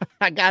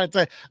 I gotta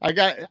tell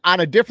you, on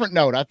a different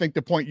note, I think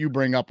the point you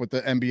bring up with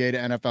the NBA to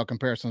NFL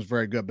comparison is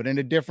very good, but in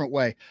a different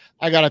way,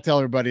 I gotta tell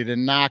everybody to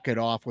knock it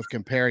off with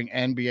comparing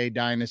NBA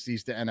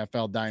dynasties to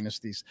NFL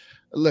dynasties.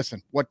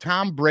 Listen, what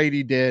Tom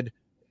Brady did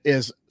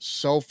is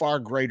so far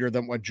greater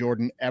than what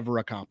Jordan ever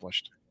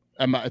accomplished.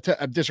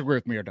 Disagree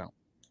with me or don't?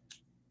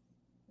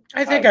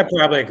 I think I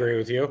probably agree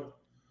with you.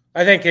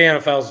 I think the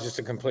NFL is just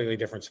a completely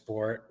different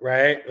sport,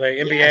 right?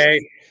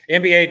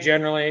 NBA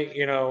generally,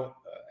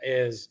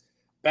 is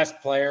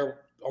best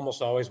player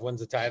almost always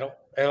wins the title.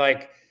 And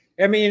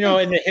in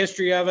the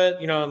history of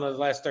it, in the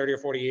last 30 or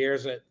 40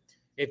 years,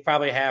 it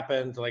probably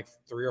happened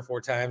 3 or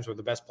 4 times where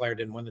the best player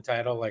didn't win the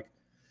title.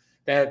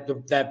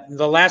 The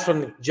last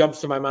one that jumps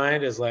to my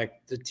mind is the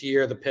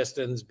year the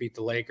Pistons beat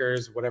the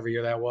Lakers, whatever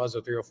year that was,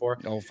 03 or 04.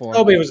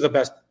 Kobe was the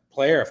best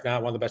player, if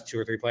not one of the best 2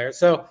 or 3 players.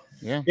 So,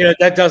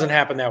 that doesn't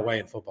happen that way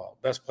in football.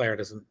 Best player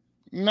doesn't.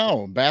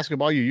 No,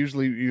 basketball, you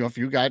usually, if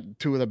you got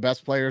 2 of the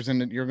best players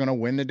in it, you're going to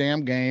win the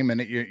damn game. And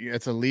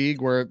it's a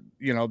league where,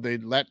 they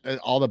let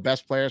all the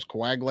best players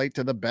coagulate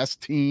to the best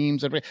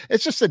teams.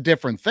 It's just a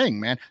different thing,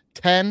 man.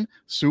 10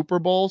 Super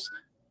Bowls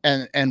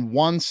and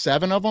won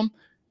 7 of them.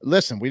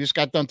 Listen, we just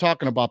got done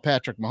talking about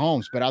Patrick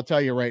Mahomes, but I'll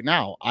tell you right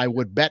now, I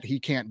would bet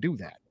he can't do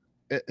that.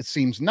 It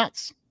seems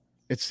nuts.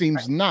 It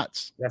seems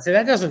nuts. Yeah, see,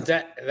 I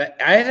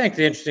think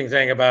the interesting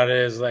thing about it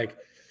is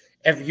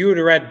if you would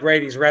have read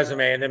Brady's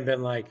resume and then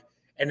been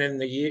and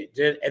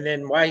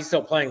then why he's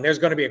still playing, there's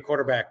going to be a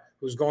quarterback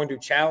who's going to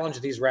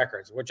challenge these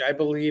records, which I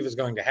believe is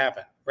going to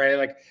happen,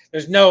 right?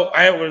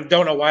 I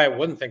don't know why I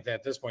wouldn't think that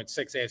at this point,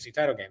 6 AFC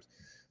title games.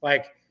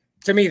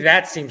 To me,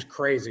 that seems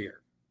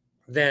crazier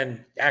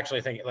than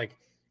actually thinking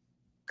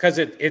because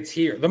it's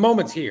here. The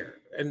moment's here.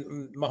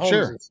 And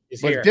Mahomes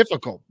is but here.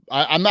 Difficult.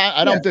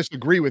 I don't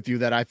disagree with you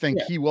that I think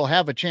he will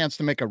have a chance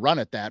to make a run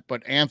at that.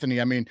 But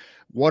Anthony, I mean,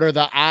 what are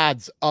the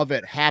odds of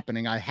it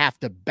happening? I have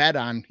to bet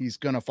on he's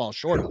going to fall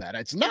short of that.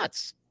 It's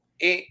nuts.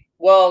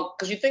 Well,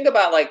 because you think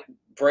about like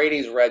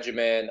Brady's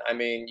regimen. I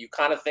mean, you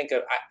can kind of think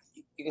of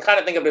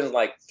it as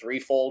like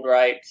threefold,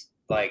 right?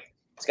 Like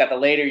he's got the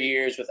later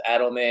years with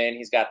Edelman,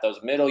 he's got those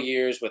middle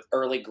years with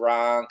early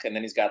Gronk, and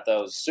then he's got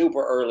those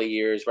super early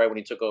years right when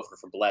he took over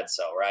for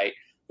Bledsoe, right?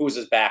 Who was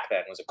his back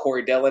then? Was it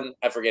Corey Dillon?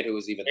 I forget who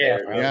was even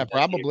there. Yeah,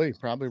 probably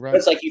right. But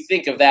it's like you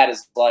think of that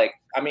as like,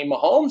 I mean,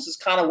 Mahomes has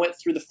kind of went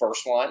through the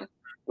first one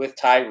with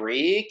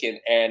Tyreek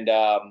and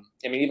I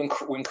mean, even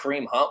when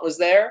Kareem Hunt was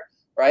there,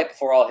 right,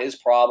 before all his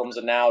problems,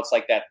 and now it's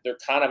like that they're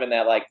kind of in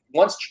that like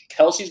once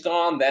Kelsey's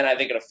gone, then I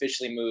think it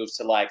officially moves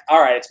to like,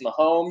 all right, it's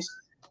Mahomes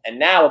and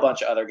now a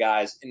bunch of other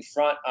guys in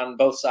front on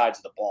both sides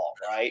of the ball,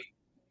 right?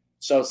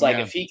 So it's like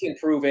if he can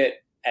prove it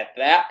at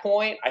that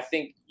point, I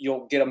think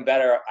you'll get a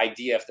better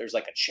idea if there's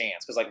like a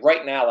chance. Because like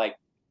right now, like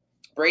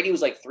Brady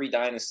was like 3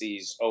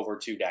 dynasties over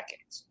 2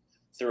 decades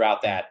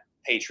throughout that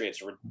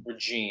Patriots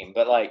regime.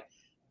 But like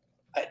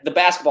the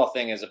basketball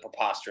thing is a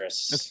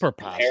preposterous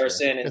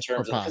comparison in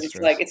terms of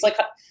it's like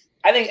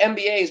I think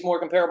NBA is more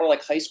comparable to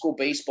like high school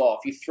baseball.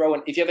 If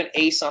you have an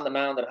ace on the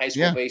mound in high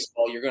school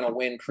baseball, you're going to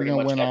win pretty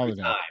much every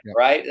time,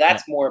 right?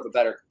 That's more of a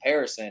better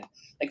comparison.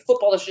 Like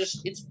football is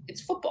just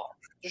it's football.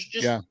 There's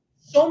just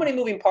so many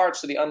moving parts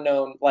to the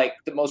unknown, like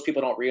that most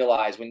people don't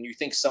realize when you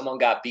think someone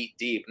got beat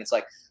deep. And it's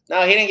like,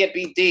 no, he didn't get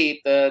beat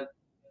deep. The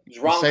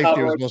wrong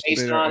coverage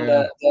based on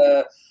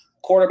the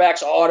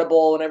quarterback's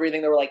audible and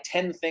everything. There were like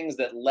 10 things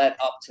that led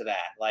up to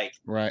that. Like,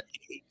 right.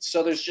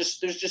 So there's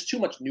just too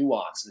much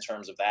nuance in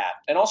terms of that.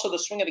 And also the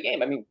swing of the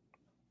game. I mean,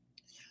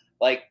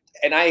 like,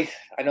 and I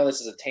know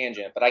this is a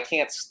tangent, but I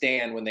can't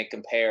stand when they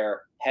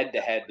compare head to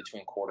head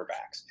between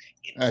quarterbacks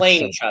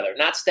playing each other,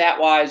 not stat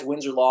wise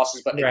wins or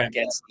losses, but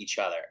against each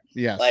other.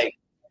 Yeah. Like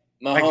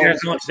Mahomes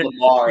versus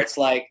Lamar. It's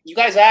like you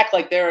guys act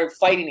like they're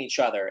fighting each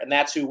other and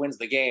that's who wins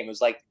the game. It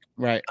was like,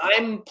 right.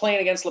 I'm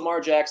playing against Lamar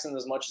Jackson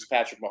as much as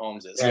Patrick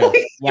Mahomes is. Yeah.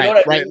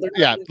 Right.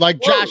 Yeah.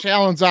 Like Josh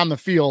Allen's on the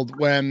field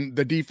when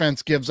the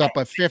defense gives up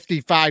a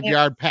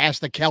 55-yard pass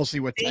to Kelsey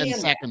with 10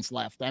 seconds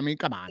left. I mean,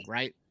 come on,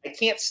 right? I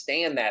can't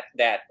stand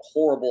that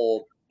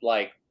horrible,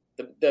 like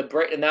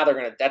and now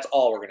that's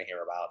all we're going to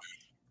hear about.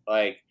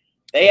 Like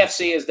the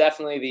AFC is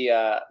definitely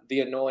the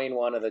annoying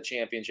one of the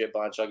championship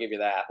bunch. I'll give you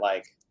that.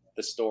 Like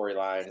the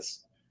storylines.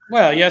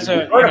 Well, yes,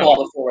 we've heard them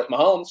all before with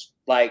Mahomes.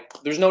 Like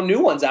there's no new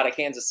ones out of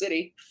Kansas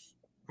City.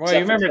 Well,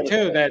 you remember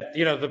too that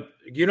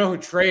you know who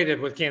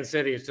traded with Kansas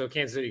City so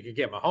Kansas City could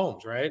get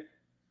Mahomes, right?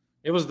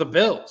 It was the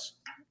Bills.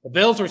 The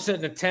Bills were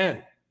sitting at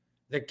 10.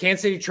 The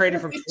Kansas City traded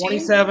from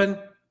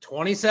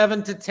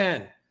 27 to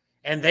 10,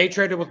 and they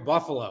traded with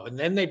Buffalo, and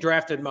then they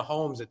drafted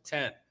Mahomes at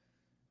 10,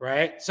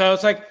 right? So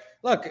it's like,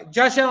 look,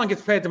 Josh Allen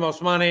gets paid the most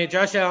money.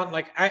 Josh Allen,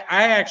 like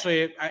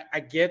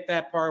I get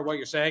that part of what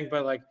you're saying,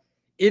 but like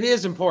it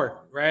is important,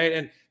 right?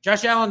 And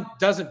Josh Allen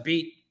doesn't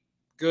beat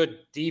good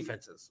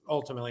defenses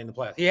ultimately in the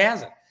playoffs. He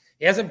hasn't.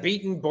 He hasn't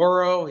beaten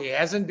Burrow. He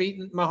hasn't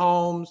beaten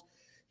Mahomes.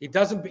 He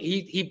doesn't.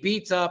 He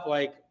beats up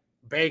like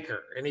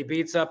Baker, and he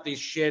beats up these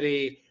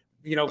shitty.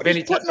 But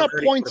he's putting up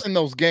points in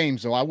those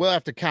games, though. I will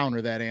have to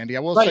counter that, Andy.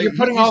 I will say you're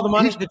putting all the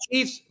money. The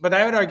Chiefs, but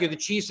I would argue the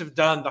Chiefs have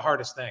done the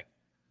hardest thing.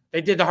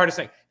 They did the hardest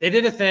thing. They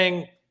did a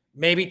thing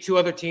maybe 2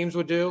 other teams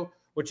would do,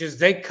 which is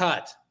they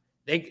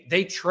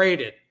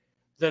traded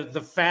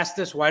the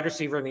fastest wide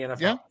receiver in the NFL.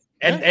 Yeah.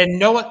 And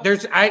know what?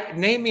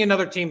 Name me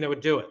another team that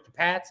would do it. The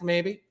Pats,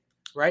 maybe,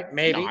 right?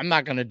 Maybe. No, I'm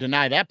not going to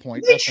deny that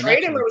point. Did they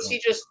trade him, or was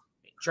he just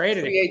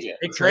traded free agent?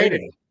 They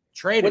traded him.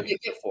 What did they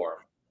get for him?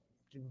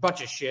 A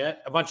bunch of shit,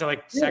 a bunch of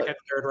like second,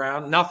 third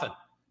round, nothing.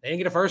 They didn't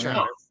get a first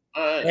rounder.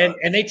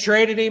 And they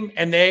traded him,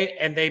 and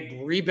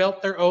they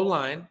rebuilt their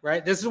O-line,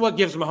 right? This is what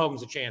gives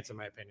Mahomes a chance, in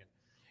my opinion,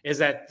 is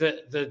that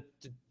the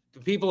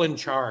people in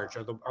charge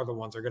are the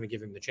ones that are going to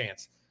give him the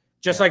chance.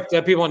 Just like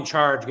the people in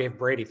charge gave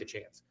Brady the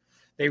chance.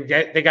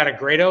 They got a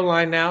great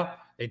O-line now.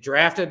 They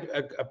drafted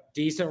a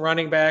decent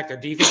running back. Their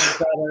defense is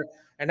better,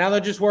 and now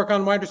they'll just work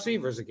on wide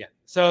receivers again.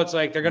 So it's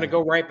like they're going to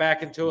go right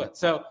back into it.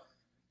 So.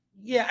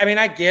 Yeah, I mean,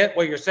 I get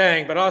what you're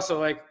saying, but also,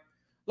 like,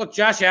 look,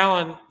 Josh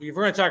Allen, if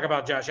we're going to talk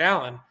about Josh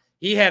Allen,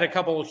 he had a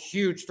couple of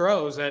huge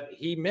throws that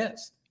he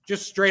missed,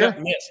 just straight up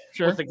missed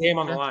with the game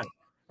on the line,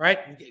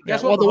 right?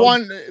 Guess what? Well,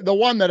 the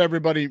one that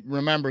everybody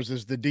remembers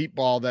is the deep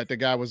ball that the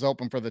guy was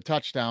open for the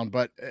touchdown.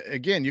 But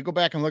again, you go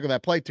back and look at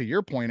that play, to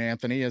your point,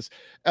 Anthony, is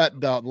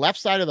the left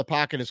side of the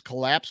pocket is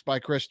collapsed by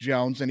Chris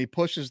Jones, and he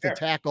pushes the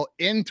tackle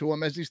into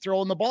him as he's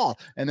throwing the ball.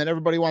 And then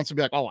everybody wants to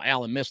be like, oh,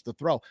 Allen missed the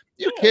throw.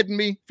 You're kidding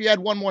me? If you had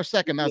one more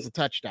second, that was a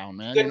touchdown,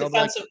 man. Good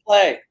defensive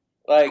play.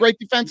 Great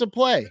defensive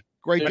play.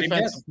 Great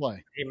defensive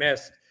play. He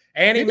missed.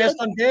 And he missed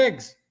on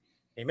Diggs.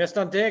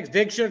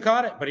 Diggs should have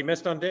caught it, but he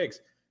missed on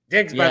Diggs.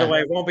 Diggs, by the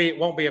way,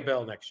 won't be a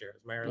Bill next year.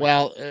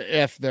 Well,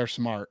 if they're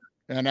smart,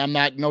 and I'm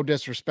not, no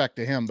disrespect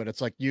to him, but it's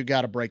like you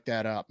got to break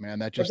that up, man.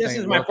 That just. This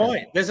is my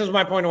point. This is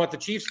my point on what the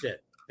Chiefs did.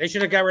 They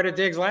should have got rid of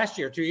Diggs last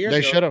year, 2 years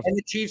ago. They should have. And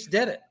the Chiefs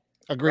did it.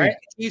 Agreed. Right?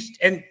 Chiefs,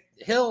 and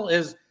Hill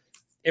is,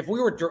 if we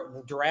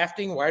were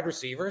drafting wide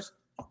receivers,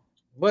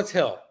 what's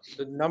Hill?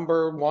 The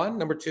number 1,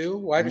 number 2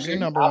 wide receiver?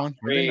 Number one.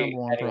 Number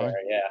one, probably.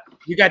 Yeah.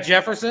 You got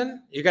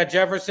Jefferson. You got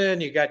Chase.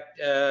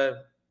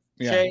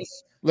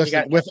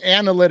 Listen, with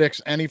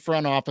analytics, any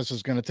front office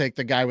is going to take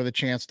the guy with a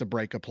chance to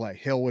break a play.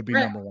 Hill would be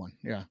number 1.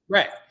 Yeah.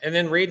 Right. And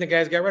then Reed and the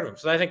guys got rid of him.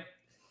 So I think,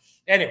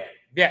 anyway,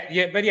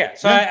 yeah.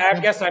 So I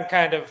guess I'm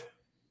kind of,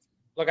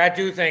 look, I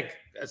do think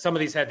some of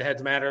these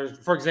head-to-heads matter.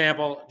 For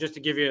example, just to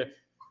give you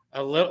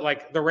a little,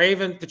 like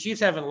the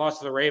Chiefs haven't lost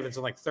to the Ravens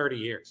in like 30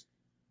 years,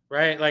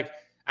 right? Like,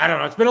 I don't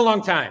know. It's been a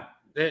long time.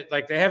 They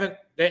haven't,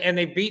 and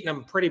they've beaten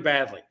them pretty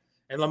badly.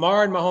 And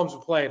Lamar and Mahomes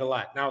have played a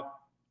lot. Now,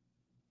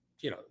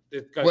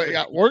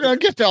 we're going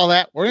to get to all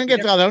that. We're going to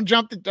get to all that.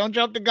 Don't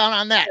jump the gun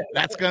on that.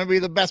 That's going to be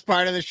the best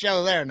part of the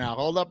show there. Now,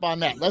 hold up on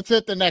that. Let's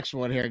hit the next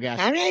one here, guys.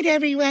 All right,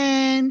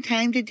 everyone.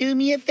 Time to do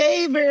me a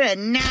favor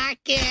and knock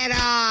it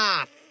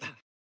off.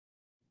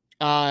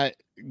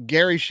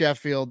 Gary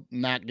Sheffield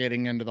not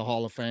getting into the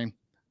Hall of Fame.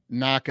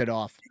 Knock it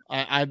off.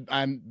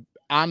 I'm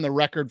on the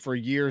record for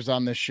years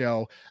on this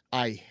show.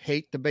 I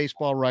hate the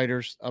baseball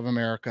writers of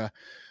America.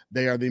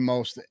 They are the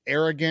most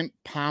arrogant,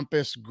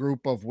 pompous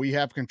group of we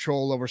have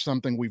control over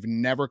something we've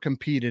never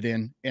competed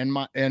in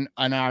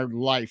our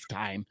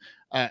lifetime.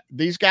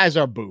 These guys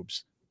are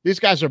boobs.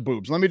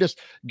 Let me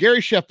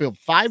Gary Sheffield,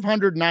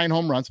 509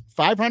 home runs,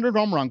 500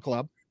 home run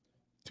club,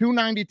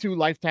 292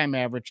 lifetime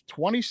average,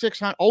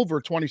 2,600 over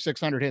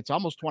 2,600 hits,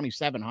 almost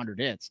 2,700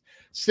 hits,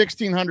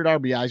 1,600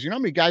 RBIs. You know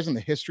how many guys in the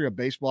history of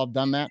baseball have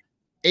done that?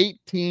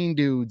 18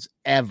 dudes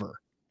ever.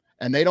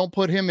 And they don't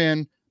put him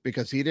in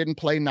because he didn't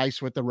play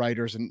nice with the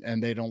writers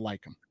and they don't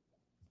like him.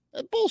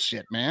 That's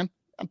bullshit, man.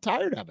 I'm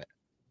tired of it.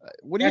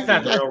 That's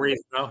not the real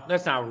reason, though.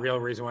 That's not a real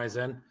reason why he's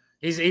in.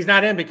 He's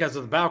not in because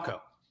of the Balco,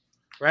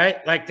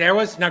 right? Like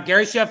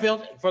Gary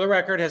Sheffield, for the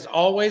record, has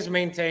always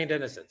maintained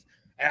innocence.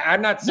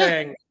 I'm not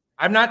saying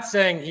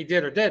he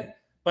did or didn't,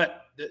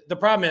 but the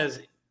problem is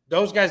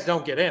those guys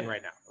don't get in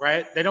right now,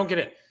 right? They don't get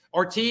in.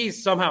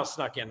 Ortiz somehow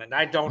snuck in, and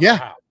I don't know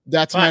how.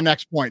 That's my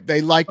next point.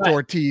 They liked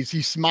Ortiz.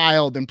 He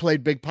smiled and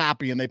played Big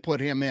Papi, and they put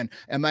him in.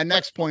 And my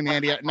next point,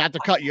 Andy, not to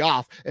cut you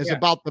off, is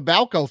about the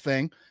Balco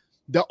thing.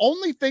 The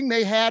only thing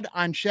they had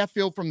on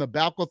Sheffield from the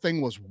Balco thing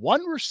was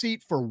one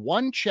receipt for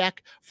one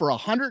check for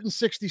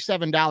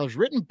 $167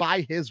 written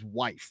by his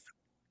wife.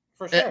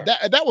 For sure.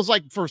 That was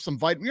like for some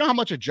vitamin. You know how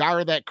much a jar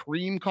of that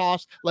cream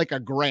cost? Like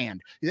 $1,000.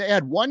 They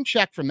had one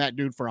check from that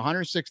dude for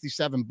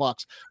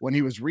 $167 when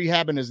he was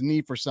rehabbing his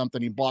knee for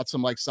something. He bought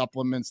some like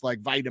supplements,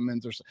 like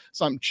vitamins or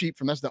something cheap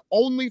from. That's the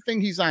only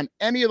thing he's on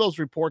any of those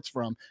reports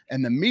from.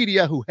 And the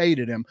media who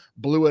hated him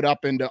blew it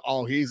up into,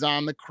 oh, he's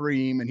on the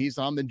cream and he's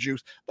on the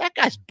juice. That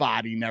guy's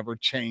body never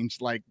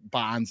changed like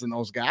Bonds and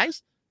those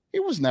guys. He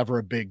was never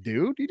a big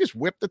dude. He just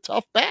whipped a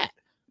tough bat.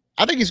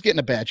 I think he's getting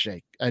a bad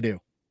shake. I do.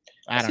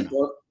 I don't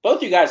know.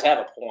 Both you guys have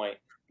a point.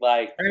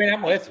 Like, I mean,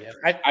 I'm with you.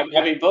 I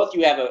mean, both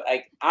you have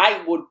I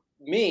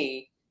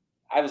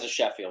was a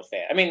Sheffield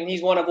fan. I mean,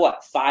 he's one of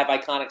 5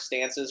 iconic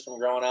stances from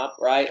growing up,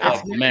 right?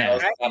 Oh,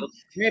 man.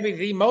 Maybe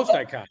the most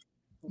iconic.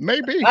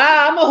 Maybe.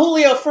 I'm a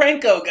Julio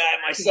Franco guy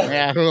myself.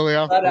 Yeah,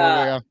 Julio.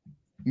 Julio.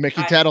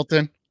 Mickey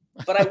Tettleton.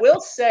 But I will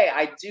say,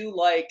 I do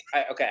I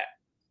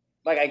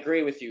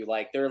agree with you.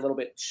 Like, they're a little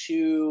bit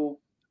too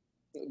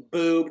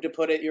boob, to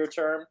put it your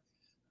term.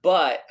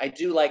 But I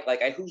do like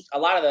a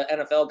lot of the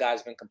NFL guys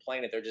have been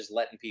complaining they're just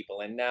letting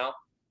people in now.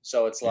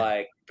 So it's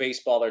like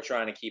baseball, they're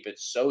trying to keep it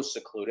so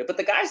secluded. But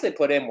the guys they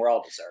put in were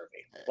all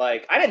deserving.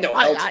 Like, I didn't know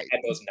Helton had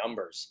those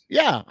numbers.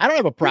 Yeah, I don't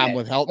have a problem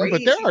with Helton,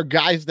 but there are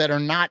guys that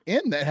are not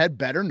in that had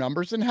better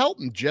numbers than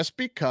Helton just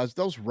because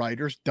those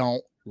writers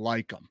don't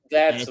like him.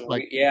 That's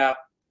yeah.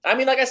 I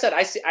mean, like I said,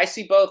 I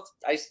see both.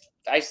 I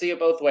see it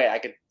both ways. I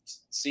could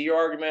see your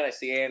argument. I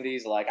see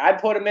Andy's. Like,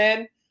 I'd put him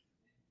in.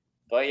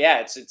 But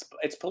yeah,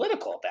 it's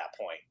political at that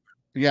point.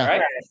 Yeah,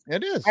 right?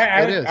 It is.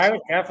 I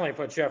would definitely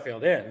put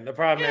Sheffield in. The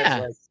problem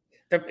is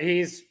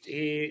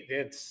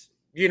it's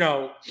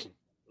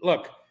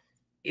look,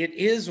 it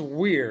is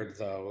weird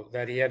though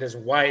that he had his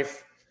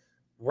wife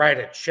write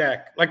a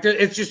check. Like,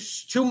 it's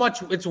just too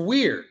much. It's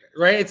weird,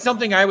 right? It's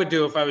something I would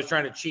do if I was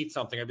trying to cheat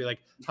something. I'd be like,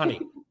 honey,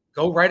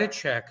 go write a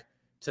check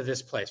to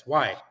this place.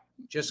 Why?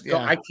 Just go.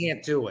 Yeah. I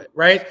can't do it.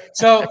 Right.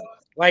 So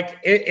like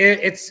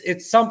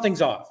it's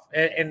something's off.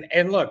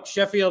 And look,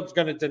 Sheffield's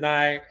going to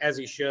deny, as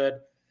he should.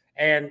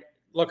 And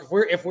look,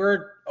 if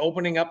we're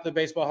opening up the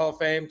Baseball Hall of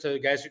Fame to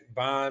guys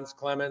Bonds,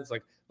 Clemens,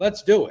 like,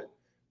 let's do it.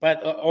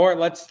 But or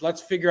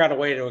let's figure out a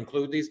way to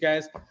include these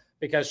guys,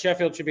 because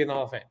Sheffield should be in the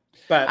Hall of Fame.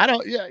 But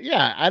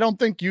I don't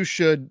think you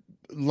should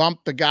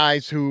lump the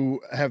guys who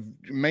have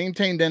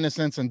maintained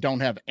innocence and don't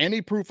have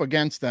any proof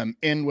against them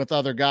in with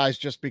other guys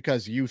just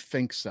because you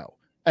think so.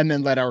 And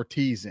then let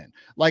Ortiz in.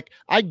 Like,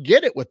 I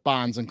get it with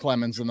Bonds and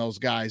Clemens and those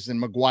guys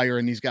and McGuire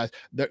and these guys.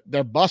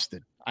 They're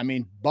busted. I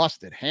mean,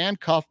 busted,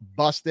 handcuffed,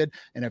 busted.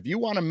 And if you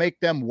want to make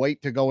them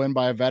wait to go in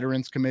by a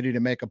veterans committee to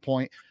make a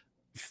point,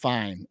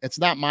 fine. It's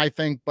not my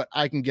thing, but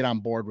I can get on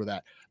board with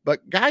that.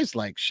 But guys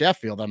like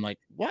Sheffield, I'm like,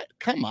 what?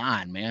 Come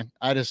on, man.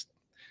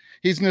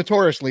 He's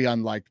notoriously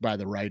unliked by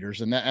the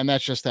writers, and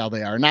that's just how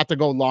they are. Not to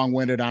go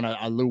long-winded on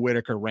a Lou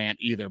Whitaker rant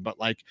either, but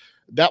like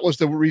that was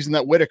the reason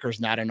that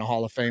Whitaker's not in the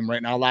Hall of Fame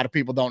right now. A lot of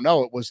people don't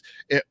know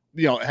it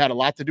had a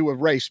lot to do with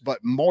race, but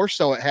more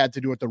so it had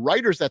to do with the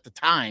writers at the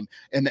time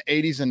in the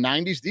 80s and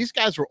 90s. These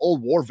guys were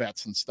old war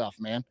vets and stuff,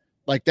 man.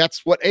 Like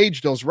that's what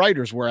age those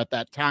writers were at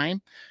that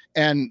time.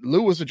 And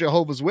Lou was a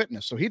Jehovah's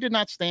Witness, so he did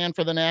not stand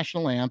for the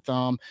national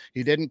anthem.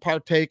 He didn't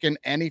partake in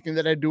anything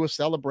that had to do with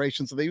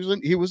celebrations. So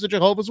he was a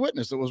Jehovah's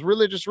Witness. It was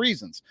religious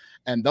reasons.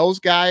 And those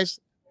guys,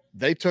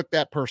 they took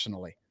that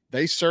personally.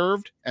 They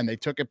served and they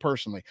took it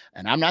personally.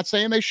 And I'm not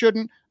saying they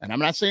shouldn't, and I'm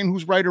not saying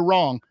who's right or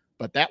wrong,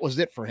 but that was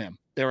it for him.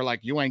 They were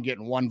like, you ain't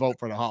getting one vote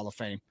for the Hall of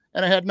Fame.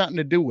 And it had nothing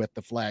to do with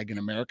the flag in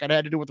America. It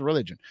had to do with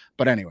religion.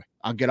 But anyway,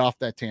 I'll get off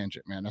that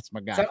tangent, man. That's my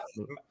guy.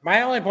 So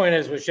my only point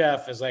is with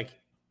Chef is like,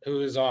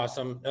 who is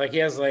awesome. Like he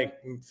has like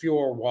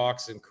fewer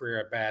walks in career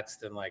at bats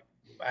than like,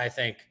 I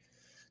think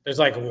there's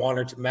like one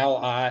or two, Mel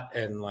Ott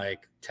and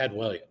like Ted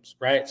Williams,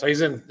 right? So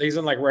he's in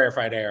like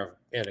rarefied air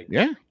inning.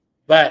 Yeah.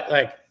 But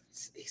like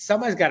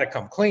somebody's got to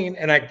come clean.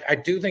 And I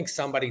do think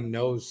somebody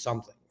knows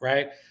something,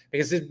 right?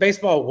 Because his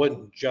baseball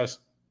wouldn't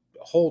just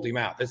hold him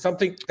out.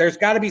 There's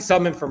got to be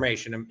some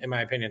information in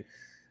my opinion,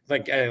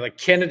 like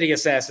Kennedy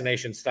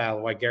assassination style,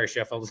 why Gary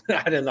Sheffield's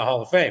not in the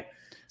Hall of Fame.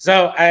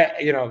 So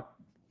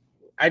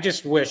I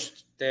just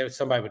wish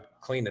somebody would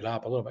clean it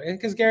up a little bit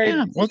because Gary.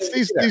 Yeah, once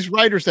these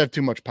writers have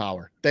too much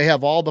power, they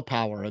have all the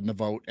power in the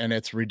vote, and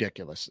it's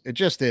ridiculous. It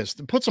just is.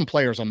 Put some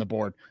players on the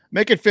board,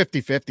 make it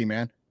 50-50,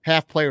 man.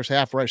 Half players,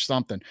 half rush,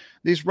 something.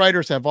 These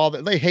writers have all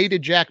that. They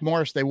hated Jack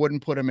Morris. They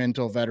wouldn't put him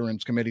into a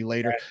veterans committee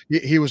later.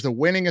 Right. He was the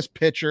winningest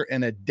pitcher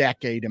in a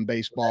decade in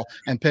baseball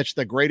and pitched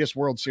the greatest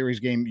World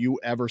Series game you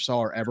ever saw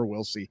or ever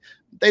will see.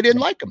 They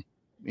didn't like him.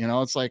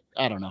 It's like,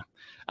 I don't know.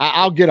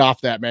 I'll get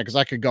off that, man, because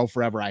I could go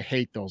forever. I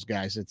hate those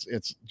guys.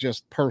 It's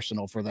just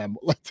personal for them.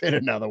 Let's hit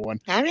another one.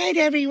 All right,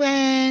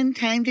 everyone.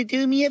 Time to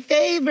do me a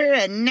favor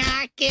and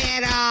knock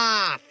it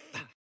off.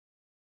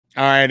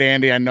 All right,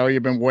 Andy, I know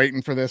you've been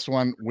waiting for this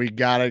one. We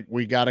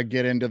gotta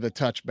get into the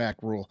touchback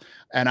rule.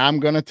 And I'm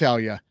going to tell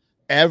you,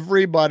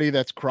 everybody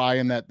that's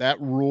crying that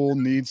rule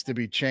needs to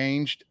be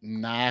changed,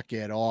 knock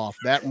it off.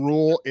 That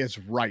rule is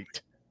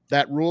right.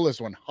 That rule is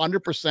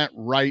 100%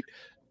 right.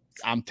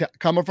 I'm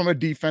coming from a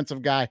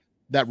defensive guy.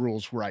 That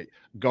rule's right.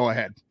 Go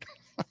ahead.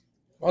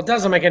 Well, it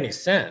doesn't make any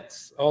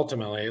sense,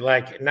 ultimately.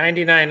 Like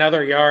 99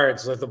 other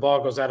yards, if the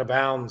ball goes out of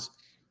bounds,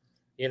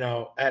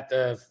 at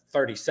the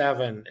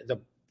 37,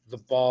 the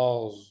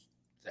ball's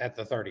at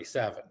the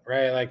 37,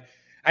 right? Like,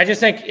 I just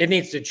think it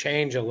needs to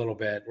change a little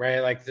bit, right?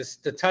 Like the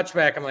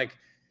touchback, I'm like,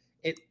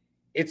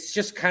 it's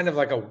just kind of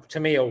like to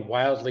me, a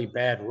wildly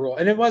bad rule.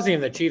 And it wasn't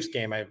even the Chiefs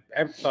game. I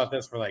thought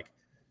this for like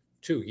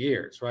 2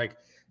 years. Like,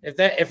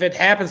 if it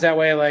happens that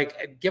way,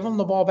 like give them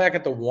the ball back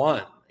at the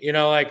 1,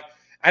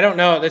 I don't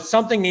know that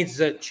something needs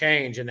to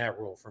change in that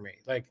rule for me.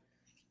 Like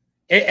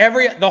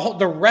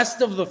the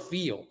rest of the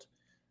field,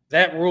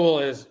 that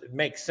rule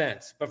makes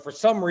sense. But for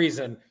some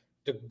reason,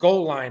 the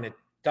goal line, it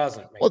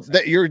doesn't make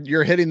sense.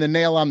 You're hitting the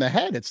nail on the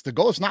head. It's the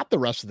goal. It's not the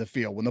rest of the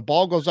field. When the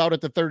ball goes out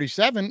at the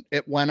 37,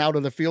 it went out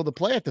of the field of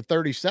play at the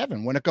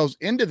 37. When it goes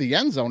into the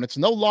end zone, it's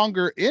no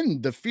longer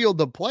in the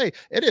field of play.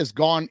 It has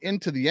gone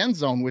into the end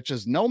zone, which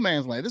is no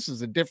man's land. This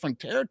is a different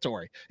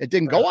territory. It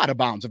didn't go out of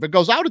bounds. If it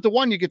goes out at the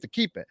 1, you get to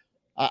keep it.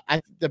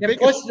 Push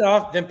it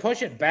off, then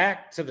push it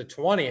back to the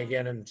 20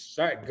 again and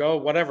go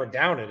whatever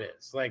down it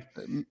is. Like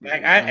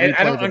I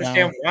don't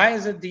understand why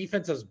is it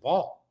defense's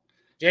ball.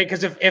 Jay,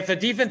 because if the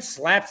defense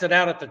slaps it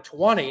out at the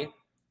 20,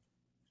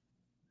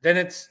 then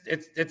it's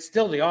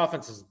still the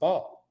offense's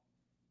ball.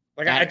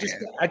 Like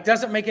it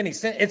doesn't make any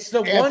sense. It's the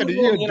Anthony,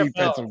 one rule in the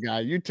defensive NFL. Guy.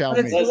 You tell me.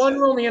 It's the one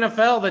rule in the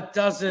NFL that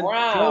doesn't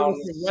go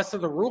with the rest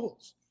of the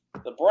rules.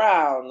 The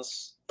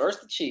Browns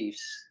versus the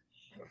Chiefs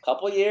a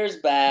couple years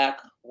back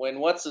when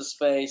what's his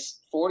face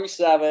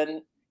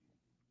 47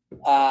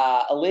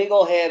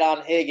 illegal hit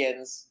on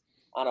Higgins.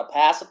 On a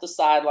pass up the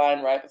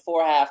sideline right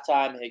before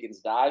halftime, Higgins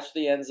dives for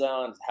the end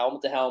zone,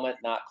 helmet to helmet,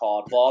 not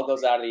called. Ball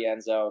goes out of the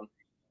end zone.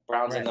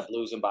 Browns end up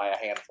losing by a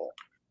handful,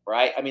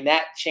 right? I mean,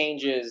 that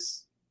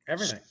changes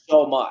everything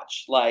so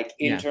much. Like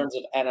in terms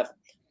of NFL,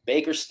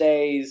 Baker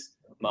stays,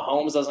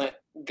 Mahomes doesn't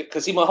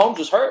because Mahomes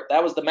was hurt.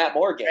 That was the Matt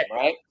Moore game,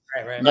 right?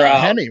 Right.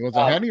 Henne was it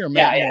Henne or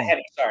Matt? Yeah,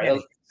 Henne.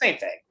 Sorry, same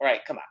thing, right?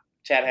 Come on,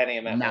 Chad Henne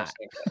and Matt Moore,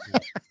 same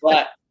thing.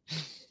 But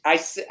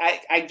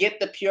I get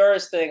the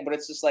purist thing, but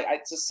it's just like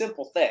it's a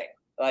simple thing.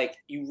 Like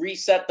you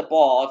reset the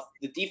ball.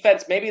 If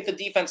the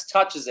defense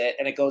touches it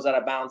and it goes out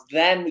of bounds,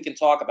 then we can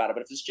talk about it.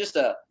 But if it's just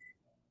a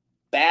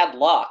bad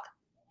luck,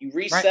 you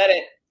reset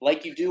it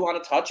like you do on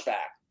a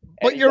touchback.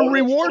 But you're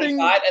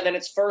rewarding, and then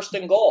it's first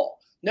and goal.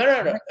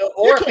 No.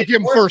 Or you can't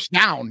give him first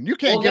down. You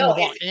can't give him the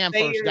ball and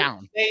first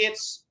down.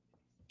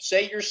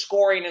 Say you're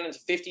scoring and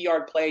it's a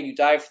 50-yard play and you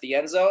dive for the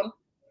end zone,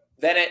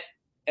 then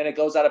it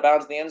goes out of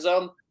bounds in the end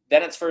zone.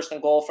 Then it's first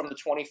and goal from the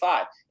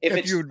 25. If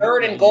it's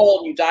third and goal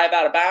and you dive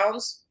out of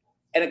bounds.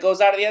 and it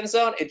goes out of the end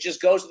zone, it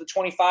just goes to the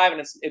 25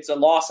 and it's a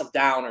loss of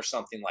down or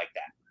something like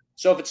that.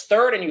 So if it's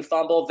third and you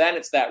fumble, then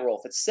it's that rule.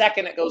 If it's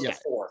second, it goes to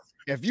fourth.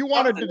 If you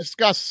wanted to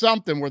discuss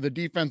something where the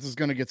defense is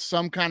going to get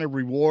some kind of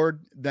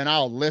reward, then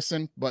I'll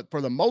listen. But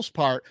for the most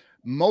part,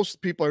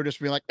 most people are just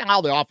being like,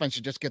 now the offense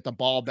should just get the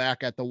ball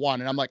back at the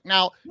 1. And I'm like,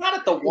 now, not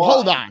at the 1.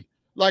 Hold on.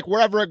 Like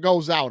wherever it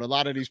goes out, a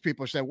lot of these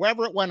people say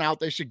wherever it went out,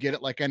 they should get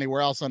it like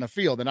anywhere else on the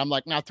field. And I'm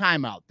like, now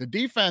timeout. The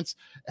defense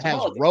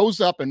has rose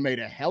up and made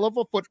a hell of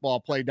a football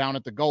play down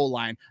at the goal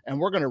line. And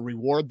we're going to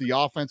reward the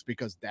offense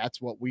because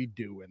that's what we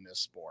do in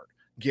this sport.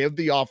 Give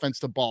the offense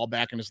the ball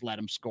back and just let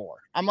them score.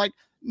 I'm like,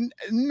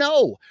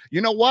 no.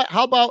 You know what?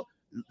 How about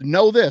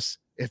know this?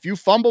 If you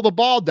fumble the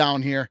ball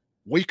down here,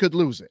 we could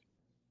lose it.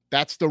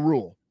 That's the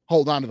rule.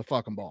 Hold on to the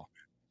fucking ball.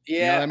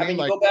 Yeah, you know I mean,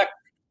 like, go back.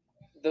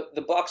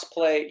 The Bucks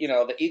play,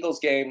 the Eagles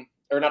game,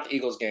 or not the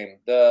Eagles game.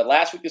 The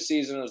last week of the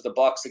season was the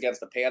Bucks against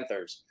the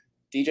Panthers.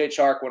 DJ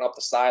Chark went up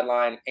the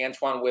sideline.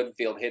 Antoine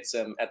Winfield hits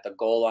him at the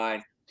goal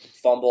line,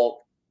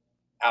 fumble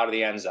out of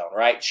the end zone,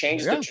 right?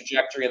 Changes the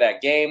trajectory of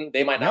that game.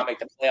 They might not make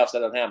the playoffs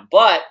other than him.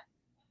 But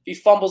if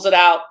he fumbles it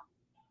out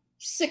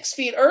 6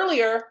 feet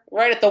earlier,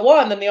 right at the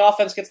 1, then the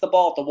offense gets the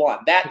ball at the 1.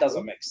 That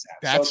doesn't make sense.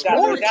 That's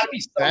sports.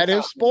 That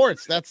is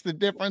sports. That's the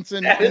difference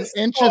in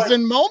inches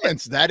and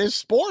moments. That is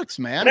sports,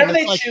 man. Whenever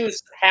they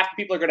choose, half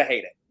the people are going to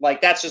hate it. Like,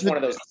 that's just one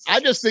of those decisions.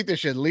 I just think they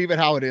should leave it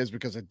how it is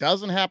because it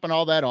doesn't happen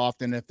all that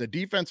often. If the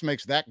defense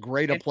makes that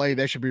great a play,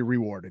 they should be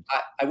rewarded.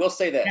 I will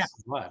say this.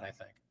 What I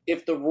think.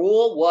 If the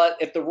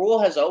rule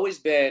has always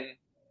been,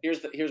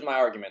 here's my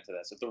argument to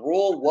this. If the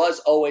rule was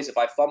always, if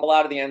I fumble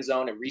out of the end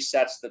zone, it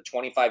resets the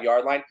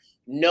 25-yard line,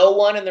 no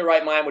one in their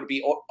right mind would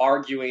be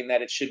arguing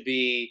that it should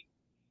be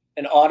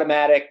an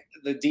automatic,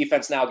 the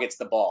defense now gets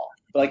the ball.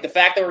 But like the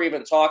fact that we're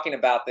even talking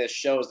about this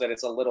shows that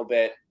it's a little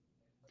bit,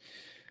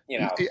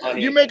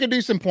 you make a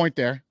decent point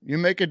there.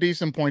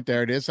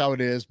 It is how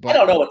it is. But I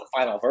don't know what the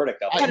final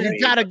verdict of it is. You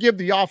got to give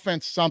the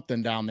offense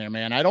something down there,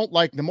 man. I don't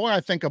like, the more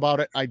I think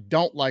about it, I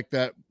don't like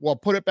that. Well,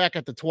 put it back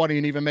at the 20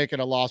 and even make it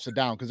a loss of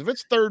down. Because if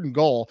it's 3rd and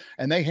goal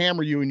and they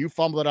hammer you and you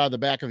fumble it out of the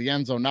back of the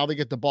end zone, now they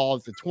get the ball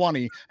at the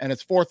 20 and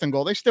it's 4th and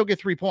goal. They still get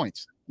 3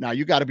 points. Now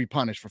you got to be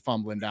punished for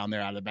fumbling down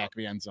there out of the back of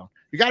the end zone.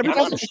 You got to be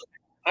punished.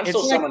 I'm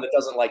still someone that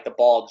doesn't like the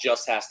ball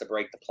just has to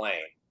break the plane.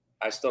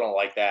 I still don't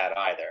like that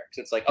either.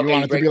 It's like, okay, you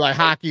want it to be like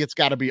hockey. It's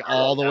got to be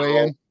all the way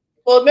in.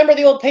 Well, remember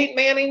the old Peyton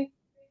Manning?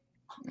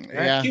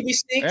 Yeah. QB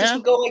sneak just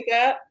would go like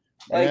that.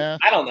 Like,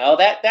 I don't know.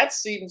 That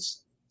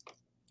seems,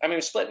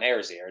 we're splitting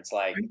hairs here. It's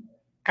like,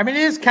 it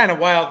is kind of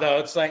wild though.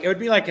 It's like, it would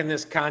be like in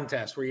this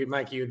contest where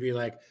Mikey would be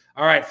like,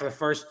 all right, for the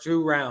first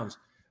 2 rounds,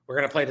 we're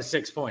going to play to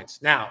 6 points.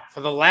 Now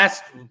for the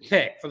last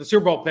pick, for the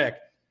Super Bowl pick,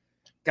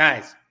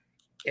 guys,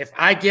 if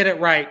I get it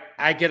right,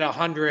 I get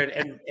 100,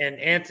 and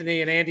Anthony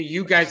and Andy,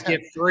 you guys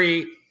get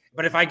 3.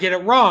 But if I get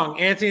it wrong,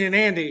 Anthony and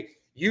Andy,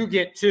 you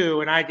get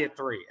 2, and I get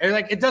 3. And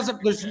like it doesn't.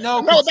 There's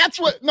no. That's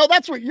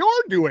what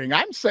you're doing.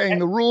 I'm saying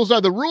the rules are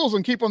the rules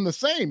and keep them the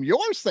same.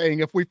 You're saying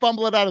if we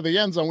fumble it out of the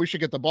end zone, we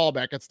should get the ball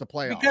back. It's the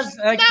playoffs. Because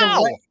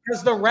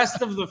because the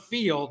rest of the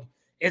field,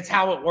 it's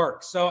how it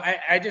works. So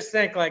I just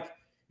think like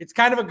it's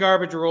kind of a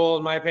garbage rule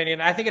in my opinion.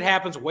 I think it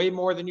happens way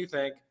more than you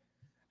think.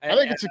 I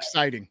think it's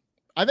exciting.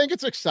 I think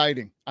it's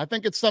exciting. I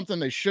think it's something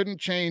they shouldn't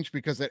change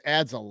because it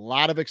adds a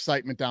lot of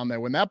excitement down there.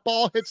 When that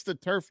ball hits the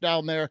turf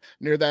down there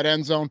near that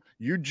end zone,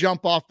 you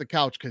jump off the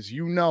couch because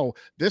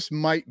this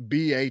might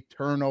be a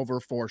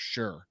turnover for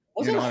sure.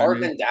 Wasn't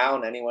Hardman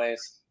down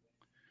anyways?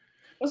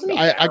 Wasn't he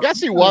down? I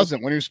guess he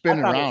wasn't when he was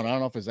spinning around. I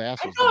don't know if his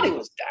ass was down. I thought he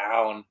was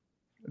down.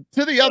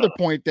 To the other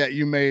point that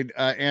you made,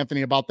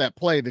 Anthony, about that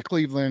play, the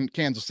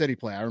Cleveland-Kansas City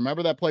play. I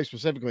remember that play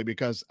specifically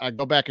because I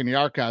go back in the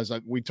archives.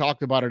 We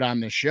talked about it on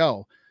this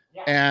show.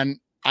 Yeah. And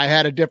I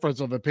had a difference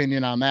of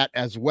opinion on that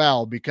as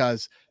well,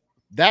 because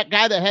that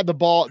guy that had the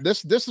ball,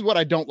 this is what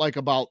I don't like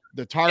about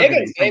the targeting.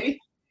 Higgins, baby.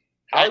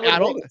 I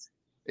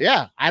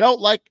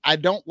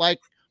don't like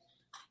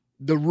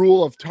the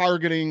rule of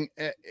targeting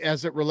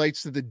as it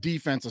relates to the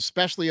defense,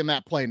 especially in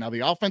that play. Now,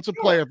 the offensive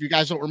player, if you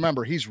guys don't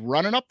remember, he's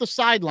running up the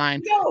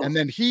sideline and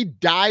then he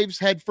dives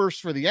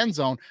headfirst for the end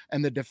zone.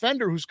 And the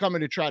defender who's coming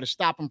to try to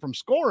stop him from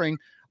scoring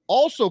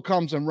also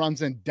comes and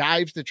runs and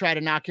dives to try to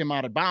knock him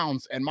out of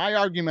bounds. And my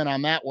argument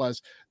on that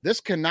was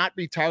this cannot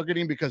be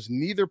targeting because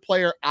neither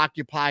player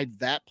occupied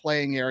that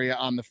playing area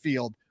on the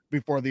field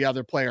before the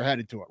other player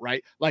headed to it,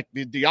 right? Like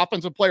the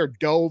offensive player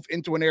dove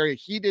into an area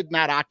he did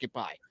not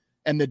occupy,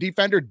 and the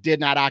defender did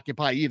not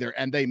occupy either.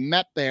 And they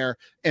met there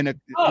in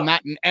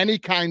not in any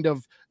kind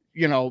of,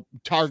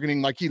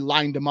 targeting, like he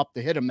lined him up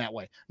to hit him that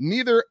way.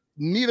 Neither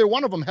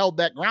one of them held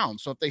that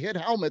ground. So if they hit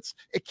helmets,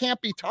 it can't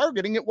be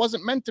targeting. It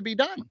wasn't meant to be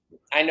done.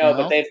 I know,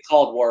 but they've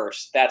called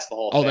worse. That's the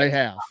whole thing. Oh, they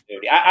have.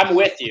 I'm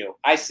with you.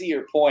 I see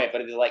your point,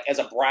 but it's like, as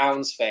a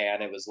Browns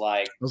fan, it was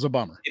like, it was a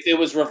bummer. If it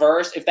was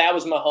reversed, if that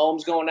was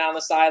Mahomes going down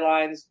the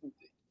sidelines,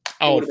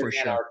 for sure.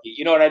 Anarchy.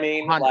 You know what I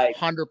mean?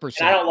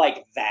 100%. I don't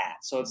like that.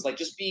 So it's like,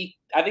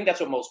 I think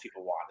that's what most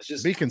people want. It's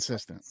just be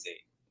consistent.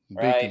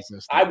 Right?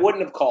 I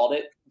wouldn't have called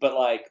it, but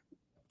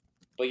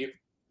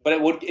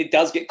it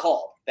does get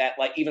called. that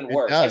like even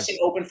worse. I've seen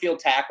open field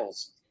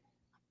tackles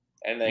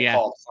and they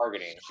call it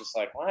targeting. It's just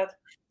like, what?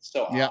 It's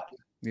so odd.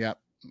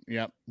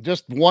 Yep.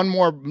 Just one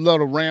more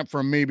little rant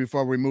from me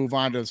before we move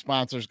on to the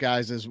sponsors,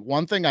 guys, is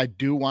one thing I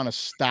do want to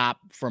stop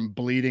from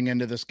bleeding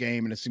into this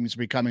game, and it seems to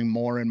be becoming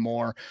more and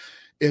more,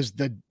 is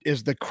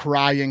the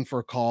crying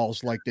for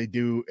calls like they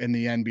do in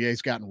the NBA.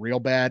 It's gotten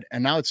real bad,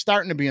 and now it's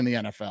starting to be in the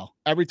NFL.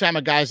 Every time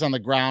a guy's on the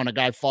ground, a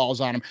guy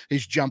falls on him,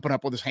 he's jumping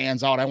up with his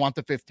hands out. I want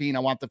the 15. I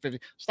want the 50.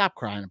 Stop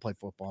crying and play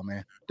football,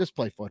 man. Just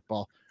play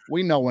football.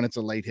 We know when it's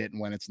a late hit and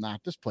when it's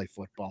not. Just play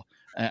football,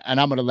 and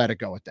I'm going to let it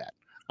go at that.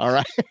 All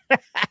right.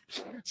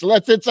 So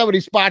let's hit some of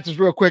these sponsors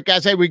real quick,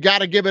 guys. Hey, we got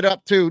to give it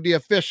up to the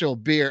official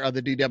beer of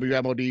the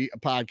DWMOD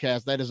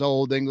podcast. That is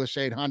Old English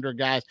 800,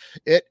 guys.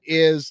 It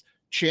is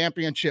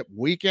championship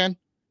weekend.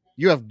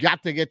 You have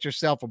got to get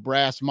yourself a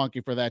brass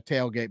monkey for that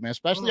tailgate, man,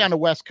 especially on the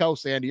West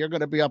Coast, Andy. You're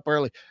going to be up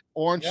early.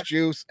 Orange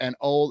juice and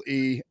Old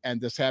E, and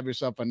just have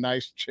yourself a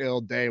nice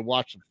chill day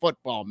watching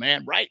football,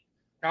 man. Right?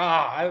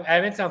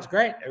 It sounds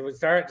great. It would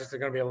start. It's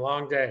going to be a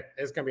long day.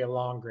 It's going to be a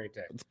long, great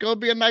day. It's going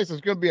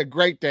to be a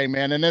great day,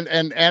 man. And then,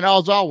 and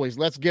as always,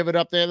 let's give it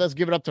up there. Let's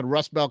give it up to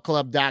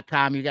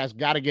rustbeltclub.com. You guys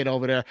got to get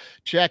over there.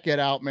 Check it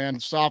out, man.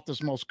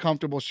 Softest, most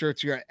comfortable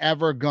shirts you're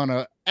ever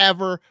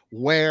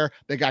wear.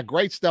 They got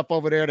great stuff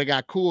over there. They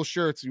got cool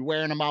shirts. You're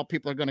wearing them out.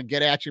 People are going to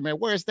get at you, man.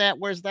 Where's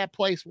that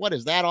place? What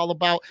is that all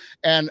about?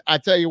 And I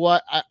tell you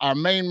what, our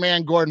main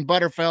man, Gordon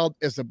Butterfeld,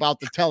 is about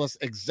to tell us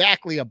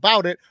exactly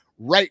about it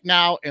right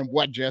now and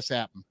what just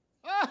happened.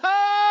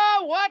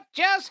 What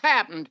just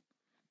happened?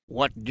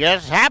 What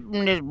just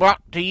happened is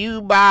brought to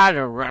you by the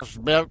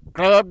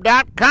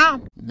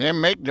rustbeltclub.com. They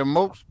make the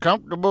most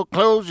comfortable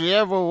clothes you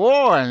ever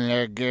wore, and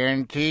they're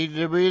guaranteed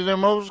to be the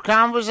most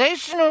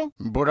conversational.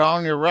 Put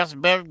on your Rust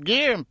Belt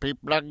gear, and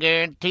people are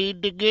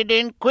guaranteed to get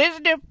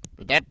inquisitive.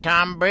 Is that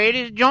Tom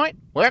Brady's joint?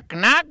 Where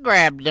can I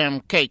grab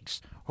them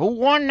cakes? Who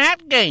won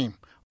that game?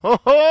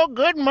 Oh,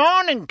 good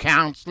morning,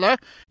 counselor.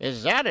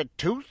 Is that a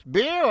tooth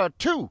beer or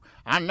two?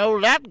 I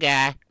know that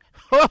guy.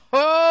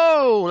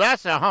 Ho,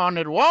 that's a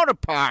haunted water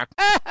park.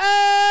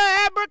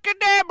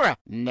 Abracadabra.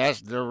 And that's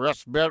the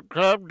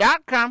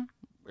rustbeltclub.com.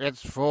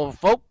 It's for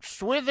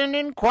folks with an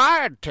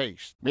inquired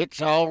taste.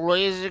 It's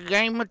always a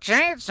game of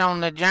chance on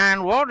the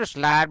giant water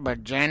slide,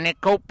 but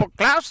Janet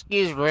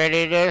Kopoklowski's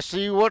ready to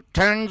see what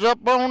turns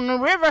up on the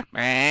river.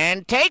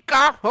 And take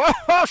off.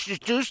 Oh, she's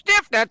too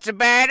stiff. That's a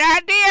bad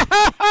idea.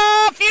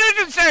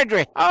 Fusion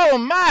surgery. Oh,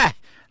 my.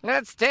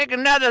 Let's take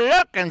another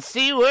look and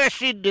see where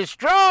she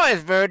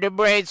destroys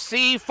vertebrae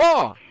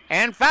C4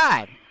 and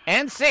 5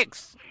 and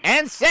 6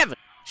 and 7.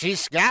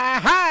 She's sky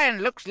high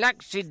and looks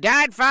like she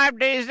died 5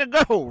 days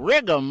ago.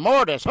 Rigor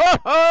mortis.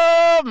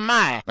 Oh,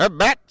 my. Her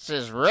back's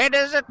as red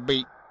as a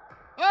beet.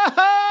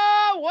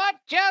 Oh, what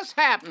just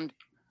happened?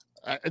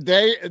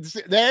 There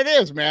it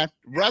is, man.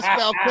 Rust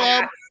Belt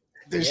Club,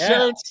 the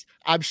shirts.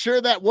 I'm sure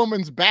that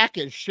woman's back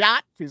is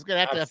shot. She's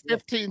going to have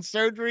 15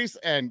 surgeries.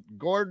 And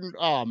Gordon,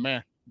 oh,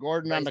 man.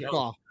 Gordon on the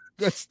call.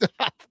 Good stuff.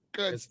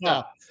 Good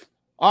stuff.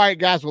 All right,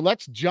 guys. Well,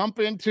 let's jump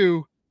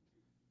into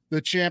the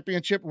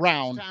championship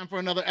round. Time for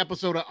another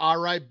episode of All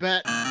Right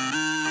Bet.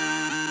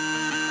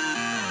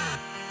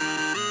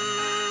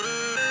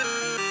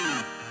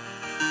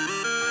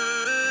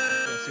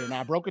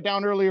 Now, I broke it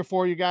down earlier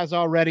for you guys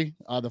already.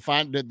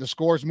 The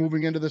scores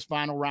moving into this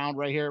final round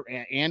right here.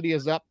 Andy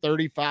is up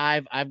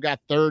 35. I've got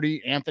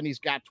 30. Anthony's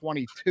got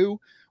 22.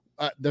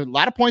 There are a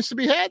lot of points to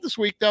be had this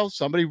week, though.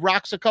 Somebody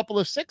rocks a couple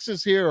of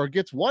sixes here or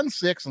gets 1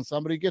 6 and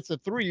somebody gets a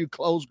 3. You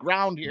close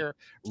ground here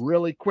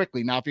really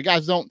quickly. Now, if you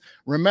guys don't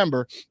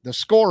remember the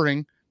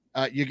scoring,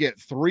 you get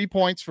 3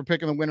 points for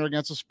picking the winner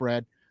against the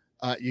spread.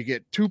 You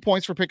get 2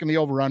 points for picking the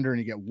over-under, and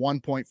you get 1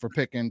 point for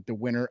picking the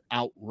winner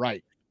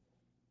outright.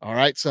 All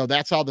right, so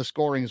that's how the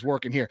scoring is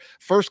working here.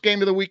 First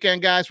game of the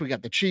weekend, guys, we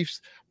got the Chiefs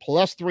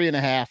plus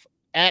 3.5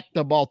 at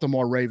the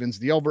Baltimore Ravens.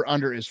 The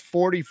over-under is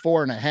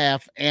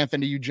 44.5.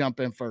 Anthony, you jump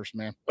in first,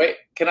 man. Wait,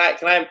 can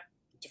I,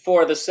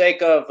 for the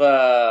sake of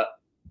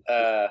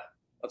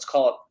let's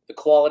call it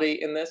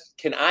equality in this,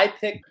 can I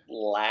pick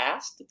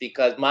last?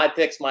 Because my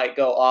picks might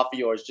go off of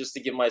yours just to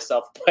give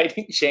myself a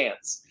fighting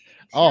chance.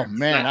 Oh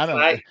man,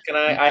 I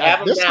have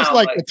them this down, is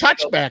like the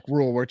touchback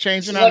rule. We're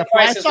changing on the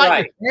Price is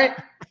Right.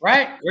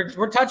 Right.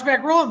 We're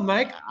touchback ruling,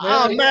 Mike.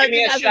 Oh, man, give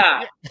me a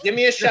shot. Give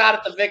me a shot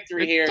at the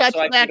victory here, so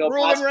I can go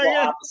possible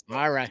opposite.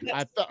 All right.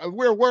 I thought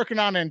we're working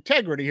on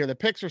integrity here. The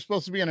picks are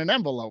supposed to be in an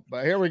envelope,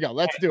 but here we go.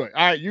 Let's do it.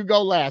 All right, you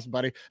go last,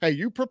 buddy. Hey,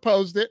 you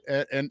proposed it,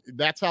 and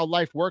that's how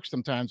life works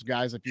sometimes,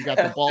 guys. If you got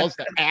the balls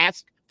to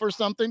ask for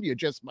something, you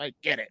just might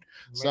get it.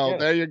 So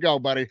there you go,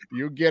 buddy.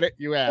 You get it.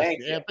 You ask.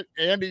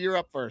 Andy, you're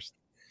up first.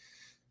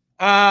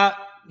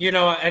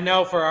 I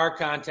know for our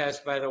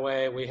contest, by the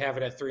way, we have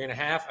it at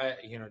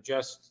 3.5.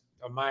 Just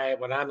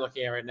what I'm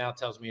looking at right now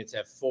tells me it's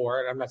at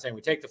 4. I'm not saying we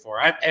take the 4.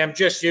 I am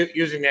just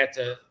using that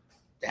to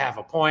have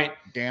a point.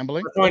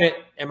 Gambling.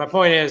 My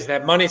point is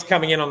that money's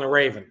coming in on the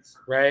Ravens,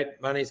 right?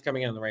 Money's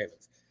coming in on the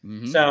Ravens.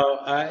 Mm-hmm. So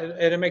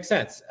it makes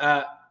sense.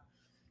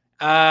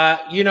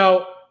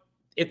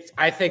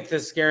 I think the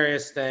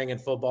scariest thing in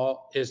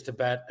football is to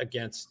bet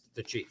against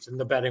the Chiefs in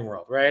the betting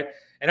world, right?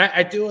 And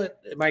I do it,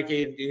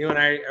 Mikey, you and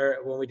I,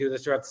 when we do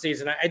this throughout the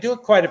season, I do it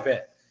quite a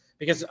bit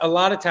because a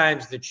lot of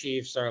times the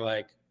Chiefs are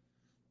like,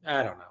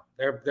 I don't know,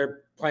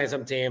 they're playing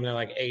some team and they're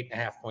like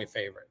 8.5-point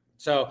favorite.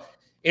 So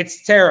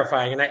it's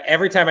terrifying. And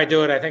every time I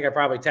do it, I think I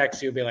probably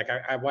text you, be like,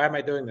 why am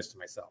I doing this to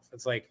myself?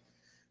 It's like,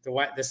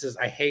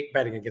 I hate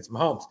betting against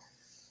Mahomes.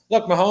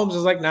 Look, Mahomes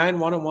is like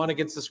 9-1-1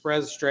 against the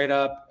spreads straight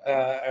up.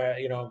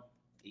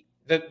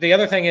 The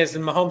other thing is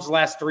in Mahomes'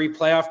 last 3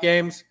 playoff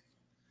games,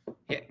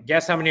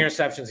 guess how many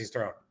interceptions he's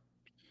thrown?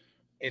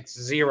 It's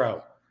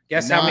 0.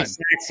 Guess None. How many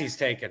sacks he's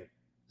taken?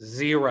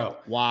 0.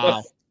 Wow.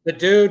 Look, the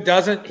dude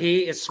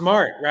he is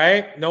smart,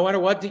 right? No matter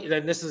what,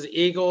 then this is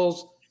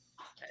Eagles,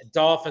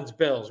 Dolphins,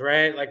 Bills,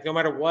 right? Like no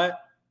matter what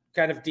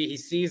kind of he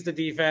sees the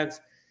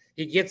defense,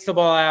 he gets the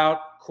ball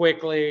out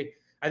quickly.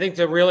 I think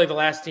the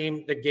last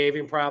team that gave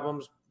him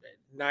problems,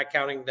 not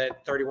counting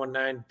that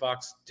 31-9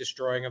 Bucks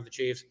destroying of the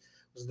Chiefs,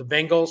 was the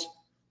Bengals,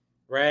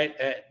 right?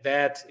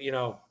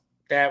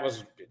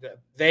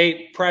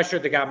 They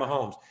pressured the guy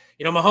Mahomes.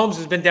 Mahomes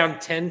has been down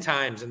 10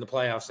 times in the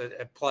playoffs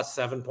at plus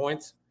 7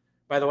 points,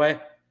 by the way,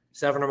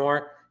 7 or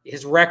more.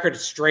 His record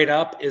straight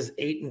up is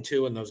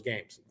 8-2 in those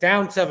games,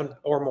 down 7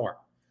 or more.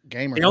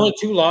 Gamer. The only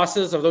 2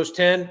 losses of those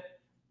 10,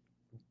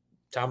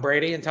 Tom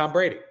Brady,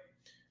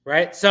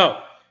 right?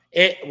 So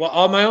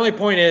my only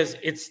point is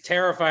it's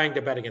terrifying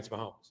to bet against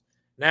Mahomes.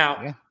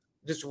 Now,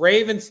 This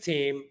Ravens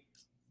team,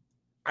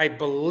 I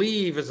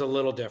believe, is a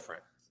little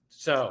different.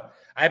 So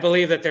I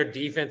believe that their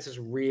defense is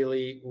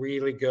really,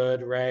 really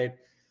good, right?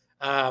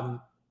 The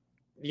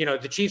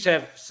Chiefs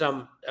have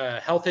some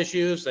health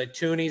issues. Like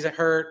Tooney's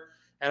hurt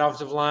at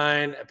offensive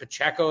line.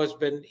 Pacheco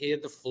he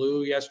had the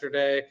flu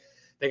yesterday.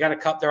 They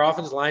got their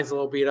offensive line's a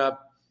little beat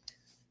up.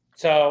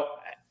 So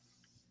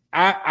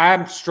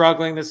I'm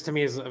struggling. This to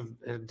me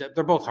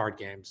they're both hard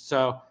games.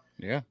 So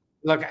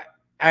look,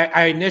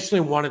 I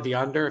initially wanted the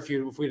under. If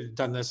we had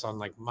done this on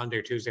like Monday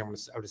or Tuesday, I would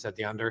have said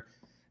the under.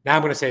 Now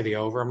I'm going to say the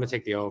over. I'm going to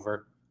take the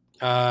over.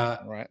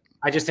 Right.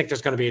 I just think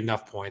there's going to be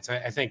enough points.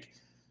 I think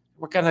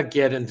we're going to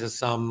get into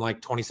some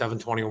like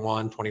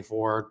 27-21,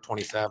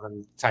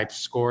 24-27 type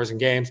scores and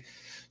games.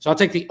 So I'll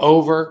take the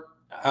over.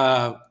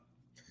 I'm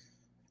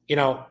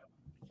going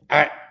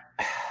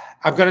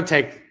to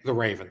take the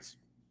Ravens.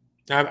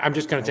 I'm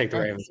just going to take the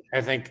Ravens. I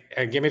think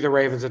give me the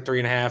Ravens at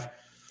 3.5.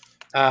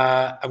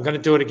 I'm going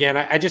to do it again.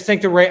 I just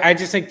think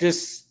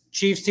this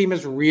Chiefs team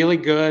is really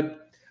good.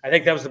 I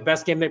think that was the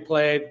best game they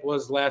played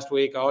was last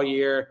week all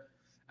year.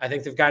 I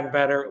think they've gotten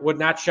better. It would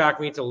not shock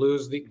me to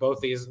lose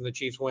both these and the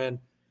Chiefs win.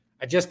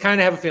 I just kind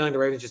of have a feeling the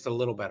Ravens just a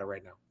little better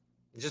right now.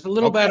 Just a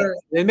little better.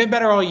 They've been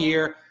better all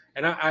year,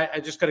 and I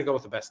just got to go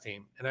with the best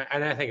team, and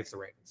I think it's the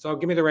Ravens. So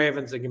give me the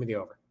Ravens and give me the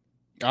over.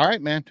 All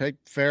right, man.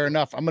 Fair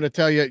enough. I'm going to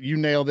tell you, you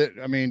nailed it.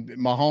 I mean,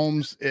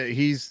 Mahomes,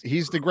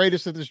 he's the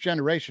greatest of this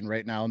generation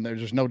right now, and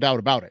there's no doubt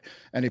about it.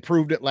 And he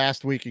proved it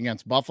last week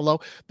against Buffalo.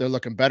 They're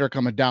looking better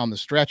coming down the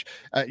stretch.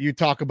 You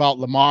talk about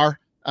Lamar.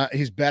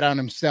 He's bet on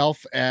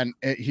himself, and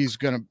he's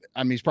probably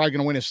going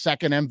to win his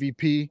second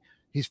MVP.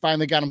 He's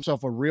finally got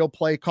himself a real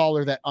play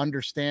caller that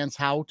understands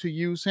how to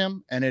use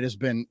him, and it has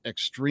been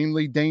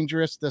extremely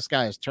dangerous. This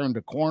guy has turned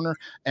a corner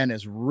and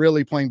is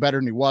really playing better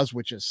than he was,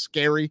 which is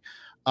scary.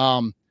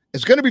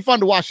 It's going to be fun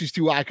to watch these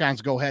two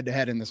icons go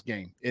head-to-head in this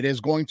game. It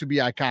is going to be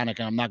iconic,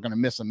 and I'm not going to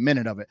miss a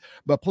minute of it.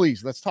 But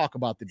please, let's talk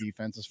about the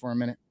defenses for a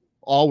minute.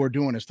 All we're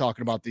doing is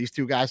talking about these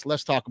two guys.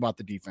 Let's talk about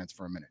the defense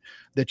for a minute.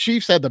 The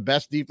Chiefs had the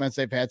best defense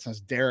they've had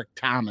since Derek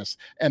Thomas,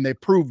 and they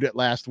proved it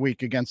last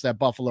week against that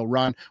Buffalo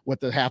run with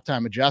the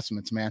halftime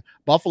adjustments, man.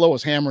 Buffalo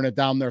was hammering it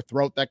down their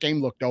throat. That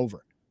game looked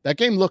over. That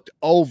game looked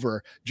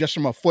over just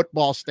from a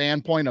football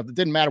standpoint of it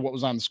didn't matter what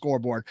was on the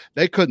scoreboard.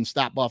 They couldn't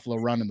stop Buffalo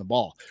running the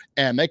ball.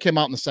 And they came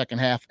out in the second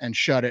half and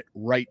shut it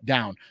right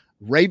down.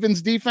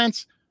 Ravens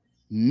defense,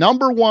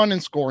 number 1 in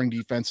scoring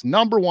defense,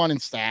 number 1 in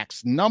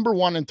sacks, number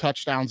 1 in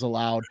touchdowns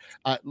allowed.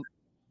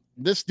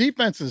 This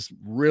defense is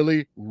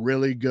really,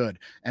 really good.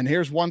 And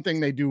here's one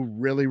thing they do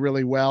really,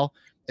 really well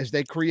is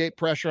they create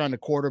pressure on the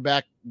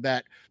quarterback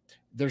that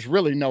there's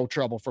really no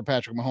trouble for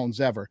Patrick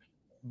Mahomes ever.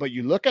 But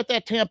you look at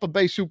that Tampa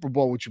Bay Super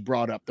Bowl, which you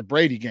brought up, the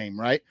Brady game,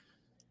 right?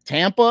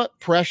 Tampa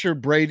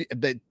pressured Brady,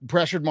 they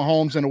pressured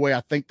Mahomes in a way I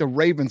think the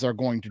Ravens are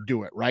going to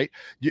do it, right?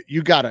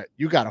 You gotta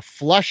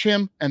flush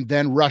him and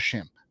then rush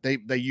him. They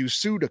use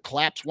Sue to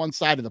collapse one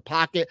side of the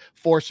pocket,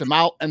 force him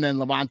out, and then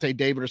Levante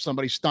David or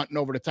somebody stunting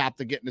over the top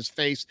to get in his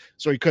face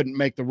so he couldn't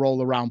make the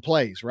roll around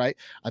plays, right?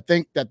 I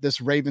think that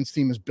this Ravens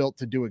team is built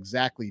to do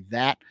exactly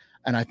that,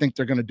 and I think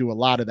they're going to do a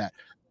lot of that.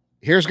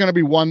 Here's going to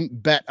be one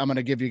bet I'm going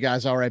to give you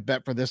guys. All right,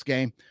 bet for this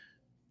game.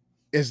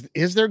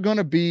 Is there going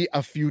to be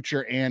a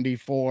future, Andy,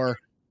 for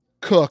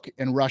Cook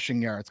in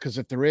rushing yards? Because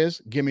if there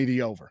is, give me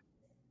the over.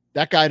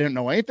 That guy didn't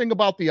know anything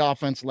about the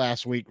offense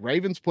last week.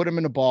 Ravens put him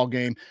in the ball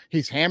game.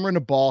 He's hammering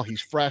the ball.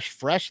 He's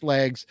fresh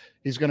legs.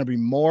 He's going to be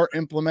more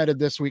implemented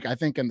this week. I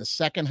think in the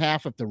second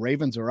half, if the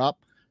Ravens are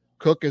up,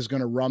 Cook is going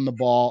to run the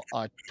ball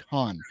a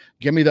ton.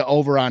 Give me the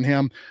over on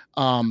him.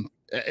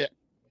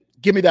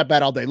 Give me that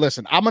bet all day.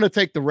 Listen, I'm going to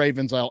take the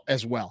Ravens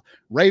as well.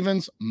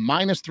 Ravens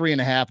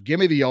 -3.5. Give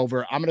me the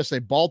over. I'm going to say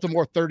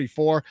Baltimore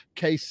 34.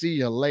 KC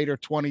you later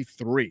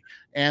 23.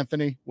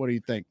 Anthony, what do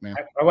you think, man?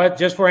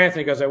 Just for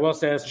Anthony goes, I will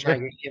say this.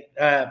 Sure.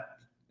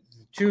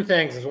 Two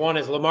things. One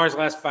is Lamar's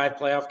last 5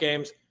 playoff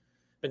games,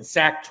 been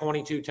sacked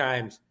 22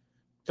 times,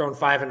 thrown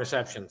 5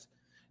 interceptions.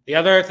 The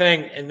other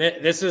thing, and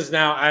this is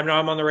now, I know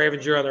I'm on the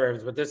Ravens, you're on the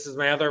Ravens, but this is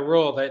my other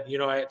rule that,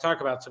 I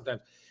talk about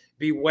sometimes.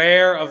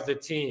 Beware of the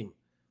team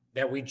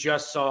that we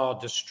just saw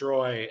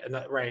destroy,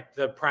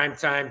 the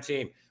primetime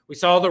team. We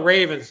saw the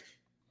Ravens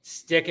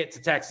stick it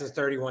to Texas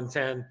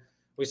 31-10.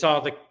 We saw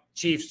the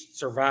Chiefs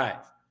survive,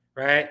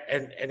 right?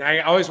 And I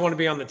always want to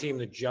be on the team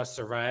that just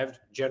survived,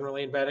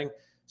 generally in betting.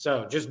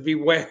 So just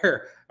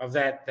beware of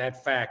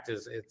that fact.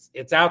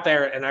 It's out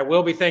there, and I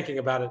will be thinking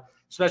about it,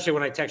 especially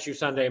when I text you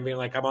Sunday and being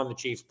like, I'm on the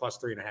Chiefs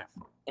 +3.5.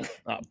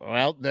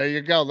 Well, there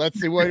you go. Let's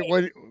see what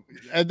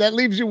that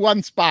leaves you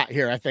one spot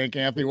here, I think,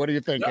 Anthony. What are you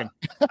thinking?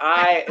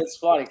 It's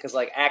funny because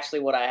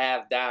actually what I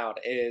have down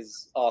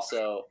is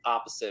also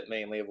opposite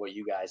mainly of what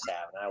you guys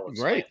have. And I will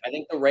explain. I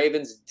think the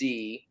Ravens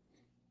D,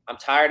 I'm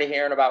tired of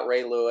hearing about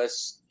Ray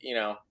Lewis,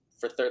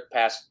 for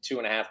past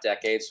 2.5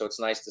 decades. So it's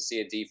nice to see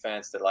a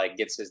defense that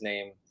gets his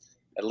name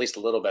at least a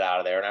little bit out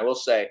of there. And I will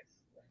say,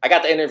 I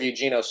got to interview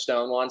Geno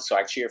Stone once, so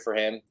I cheer for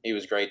him. He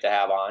was great to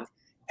have on.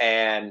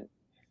 And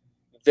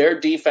their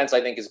defense,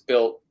 I think, is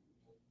built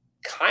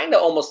kind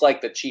of almost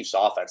like the Chiefs'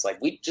 offense.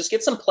 We just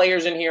get some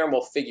players in here and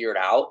we'll figure it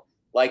out.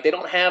 They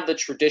don't have the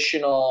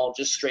traditional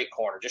just straight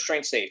corner, just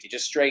straight safety,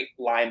 just straight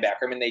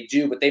linebacker. I mean, they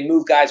do, but they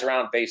move guys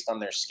around based on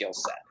their skill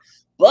set.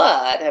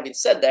 But having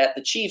said that,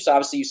 the Chiefs,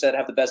 obviously, you said,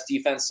 have the best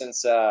defense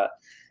since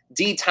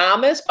D.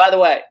 Thomas. By the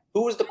way,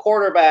 who was the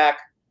quarterback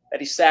that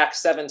he sacked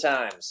 7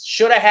 times?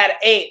 Should have had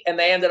 8, and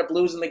they ended up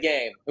losing the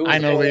game. I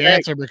know the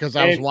answer because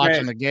I was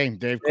watching the game.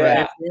 Dave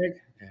Craig.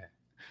 Yeah.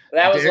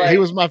 That was he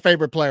was my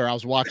favorite player. I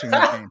was watching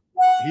that game.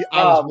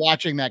 I was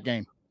watching that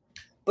game.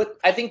 But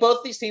I think both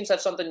of these teams have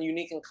something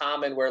unique in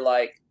common where,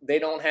 they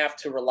don't have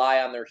to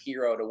rely on their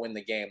hero to win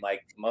the game.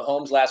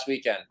 Mahomes last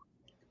weekend,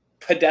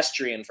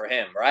 pedestrian for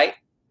him, right?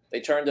 They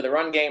turned to the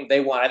run game.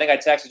 They won. I think I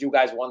texted you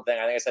guys one thing.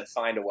 I think I said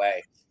find a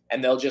way,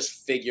 and they'll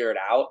just figure it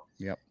out.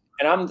 Yep.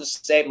 And I'm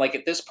just saying,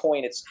 at this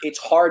point, it's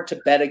hard to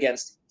bet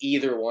against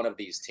either one of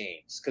these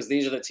teams because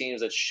these are the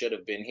teams that should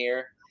have been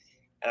here.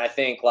 And I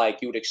think,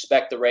 you would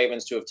expect the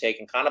Ravens to have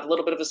taken kind of a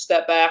little bit of a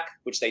step back,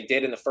 which they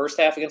did in the first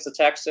half against the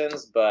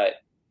Texans. But,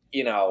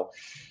 I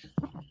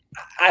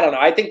don't know.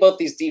 I think both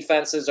these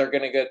defenses are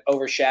going to get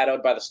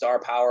overshadowed by the star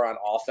power on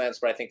offense,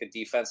 but I think the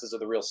defenses are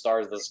the real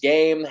stars of this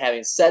game.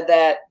 Having said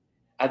that,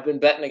 I've been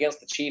betting against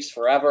the Chiefs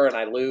forever, and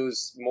I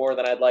lose more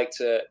than I'd like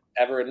to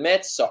ever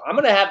admit. So I'm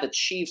going to have the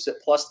Chiefs at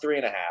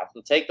 +3.5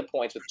 and take the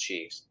points with the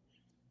Chiefs.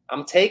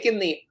 I'm taking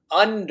the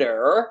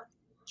under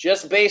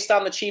just based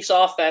on the Chiefs'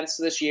 offense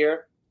this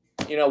year.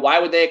 Why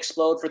would they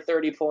explode for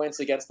 30 points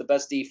against the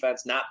best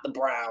defense, not the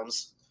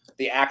Browns,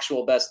 the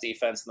actual best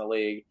defense in the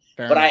league?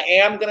 But I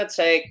am going to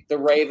take the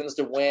Ravens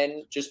to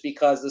win just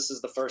because this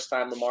is the first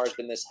time Lamar's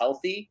been this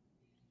healthy.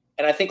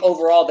 And I think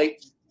overall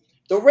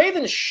the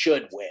Ravens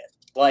should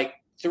win.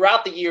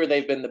 Throughout the year,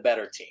 they've been the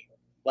better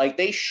team.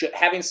 They should.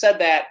 Having said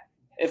that,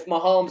 if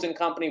Mahomes and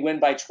company win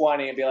by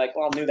 20 and be like,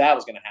 well, I knew that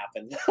was going to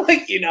happen,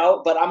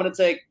 but I'm going to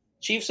take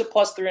Chiefs at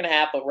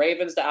 +3.5, but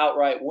Ravens to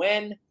outright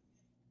win.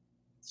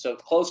 So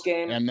close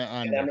game, and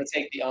I'm going to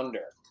take the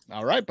under.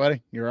 All right,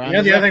 buddy. You're on. The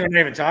other thing we're not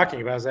even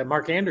talking about is that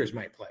Mark Andrews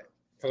might play.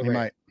 He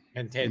might.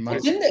 And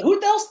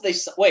who else did they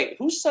wait?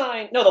 Who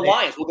signed? No, the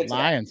Lions. We'll get to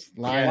Lions.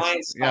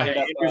 Lions. Yeah,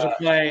 Andrews will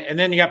play, and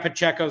then you got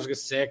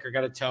Pacheco's sick or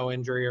got a toe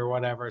injury or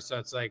whatever. So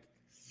it's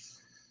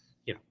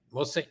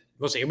we'll see.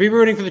 We'll be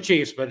rooting for the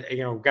Chiefs, but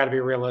got to be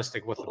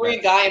realistic with the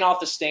guy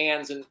off the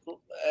stands, and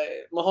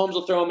Mahomes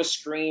will throw him a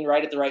screen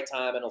right at the right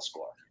time, and he'll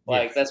score.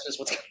 That's just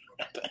what's going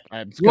to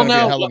happen. We'll know.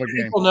 Be a hell of a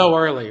game. We'll know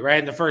early, right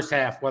in the first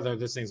half, whether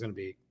this thing's going to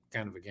be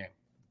kind of a game.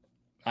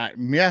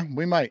 Yeah,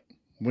 we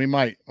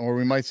might, or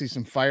we might see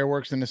some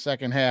fireworks in the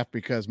second half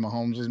because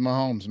Mahomes is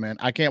Mahomes, man.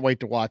 I can't wait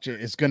to watch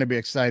it. It's going to be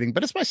exciting,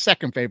 but it's my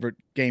second favorite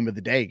game of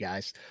the day,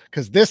 guys,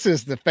 because this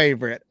is the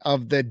favorite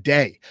of the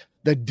day.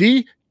 The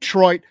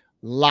Detroit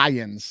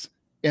Lions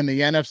in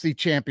the NFC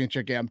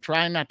Championship game. I'm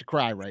trying not to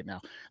cry right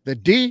now. The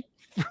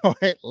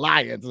Detroit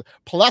Lions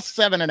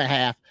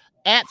 +7.5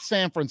 at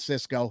San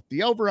Francisco.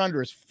 The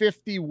over-under is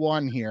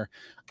 51 here.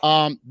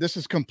 This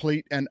is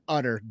complete and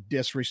utter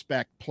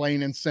disrespect,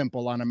 plain and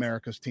simple, on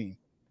America's team.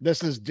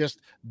 This is just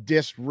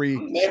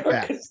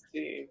disrespect.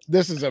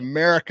 This is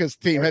America's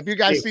team. Have you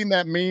guys seen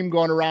that meme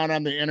going around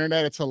on the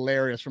internet? It's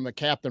hilarious, from the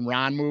Captain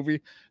Ron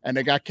movie. And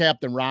they got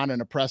Captain Ron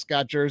in a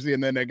Prescott jersey,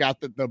 and then they got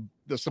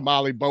the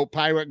Somali boat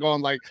pirate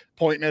going,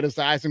 pointing at his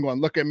eyes and going,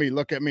 look at me,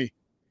 look at me.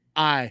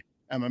 I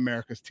am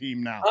America's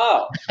team now.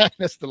 Oh,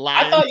 that's the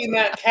Lions. I thought you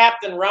meant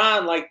Captain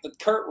Ron, like the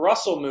Kurt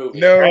Russell movie.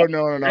 No, right?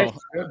 no.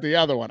 The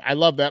other one. I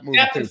love that movie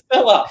Captain too.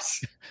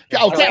 Phillips. I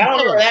don't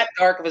remember that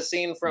dark of a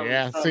scene from.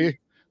 Yeah, see,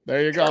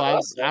 there you go.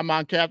 I'm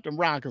on Captain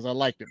Ron because I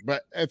liked it,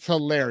 but it's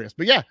hilarious.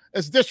 But yeah,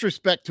 it's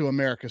disrespect to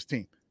America's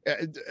team.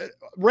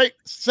 Right,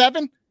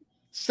 7.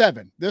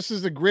 This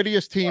is the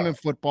grittiest team in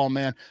football,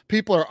 man.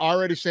 People are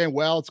already saying,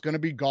 well, it's going to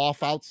be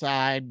golf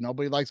outside.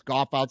 Nobody likes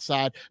golf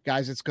outside.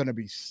 Guys, it's going to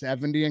be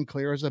 70 and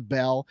clear as a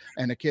bell.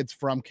 And the kids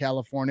from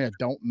California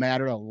don't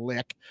matter a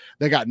lick.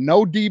 They got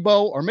no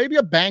Debo, or maybe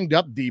a banged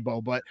up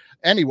Debo. But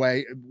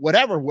anyway,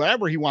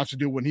 whatever he wants to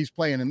do when he's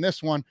playing in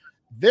this one,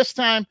 this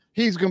time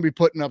he's going to be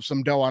putting up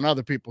some dough on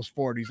other people's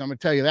 40s. I'm going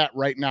to tell you that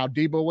right now.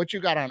 Debo, what you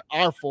got on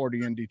our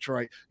 40 in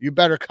Detroit, you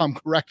better come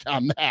correct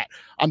on that.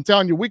 I'm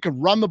telling you, we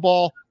could run the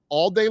ball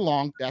all day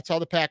long. That's how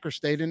the Packers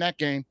stayed in that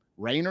game.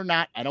 Rain or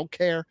not, I don't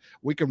care.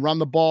 We can run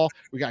the ball.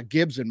 We got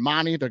Gibbs and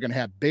Monty. They're going to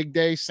have big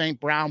day. St.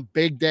 Brown,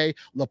 big day.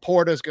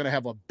 Laporta is going to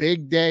have a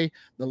big day.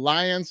 The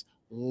Lions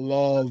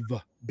love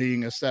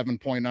being a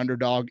 7-point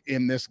underdog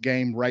in this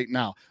game right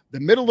now. The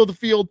middle of the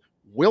field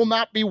will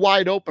not be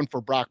wide open for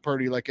Brock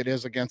Purdy like it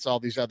is against all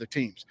these other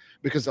teams,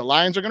 because the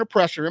Lions are going to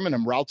pressure him and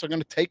them routes are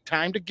going to take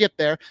time to get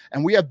there.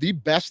 And we have the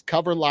best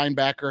cover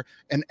linebacker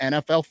in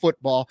NFL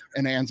football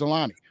in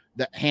Anzalone.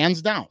 That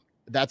hands down.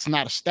 That's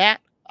not a stat.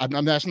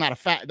 That's not a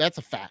fact. That's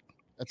a fact.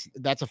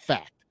 That's a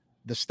fact.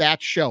 The stats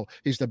show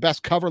he's the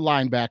best cover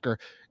linebacker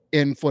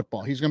in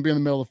football. He's going to be in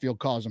the middle of the field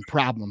causing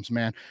problems,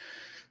 man.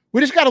 We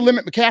just got to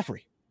limit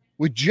McCaffrey.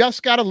 We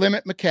just got to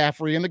limit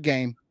McCaffrey in the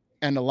game,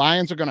 and the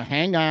Lions are going to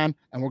hang on,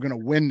 and we're going to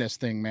win this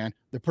thing, man.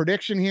 The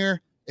prediction here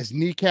is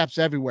kneecaps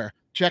everywhere.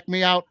 Check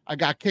me out. I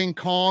got King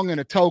Kong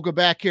and a toga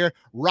back here,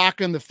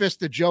 rocking the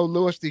fist of Joe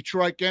Louis.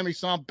 Detroit, give me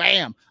some.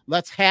 Bam.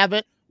 Let's have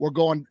it. We're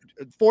going.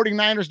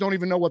 49ers don't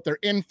even know what they're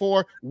in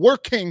for. We're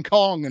King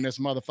Kong in this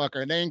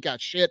motherfucker, and they ain't got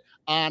shit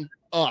on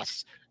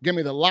us. Give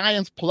me the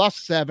Lions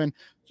 +7.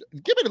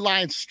 Give me the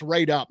Lions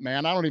straight up,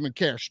 man. I don't even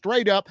care.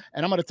 Straight up,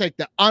 and I'm going to take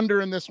the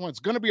under in this one. It's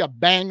going to be a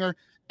banger,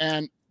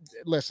 and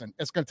listen,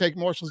 it's going to take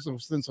more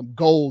than some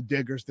gold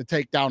diggers to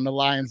take down the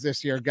Lions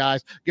this year,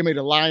 guys. Give me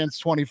the Lions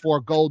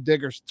 24, gold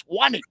diggers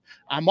 20.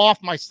 I'm off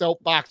my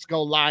soapbox.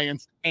 Go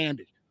Lions,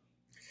 Andy.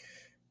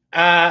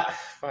 I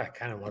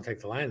kind of want to take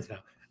the Lions now.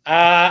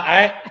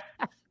 I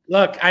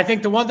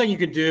think the one thing you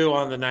could do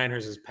on the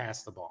Niners is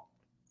pass the ball.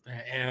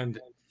 And,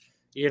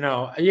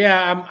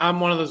 I'm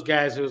one of those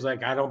guys who's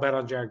like, I don't bet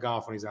on Jared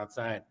Goff when he's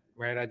outside,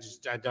 right?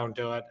 I don't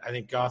do it. I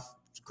think Goff's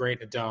great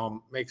in a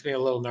dome. Makes me a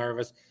little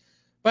nervous.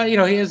 But,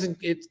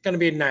 it's going to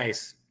be a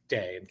nice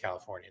day in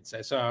California.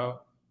 So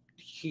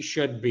he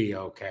should be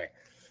okay.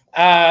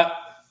 I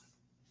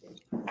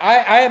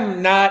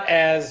am not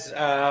as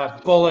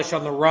bullish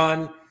on the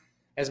run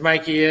as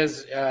Mikey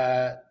is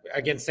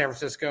against San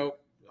Francisco.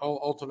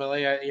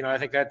 Ultimately, I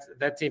think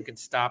that team can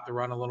stop the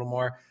run a little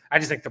more. I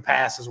just think the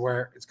pass is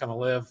where it's going to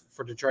live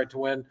for Detroit to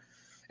win.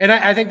 And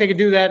I think they can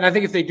do that. And I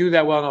think if they do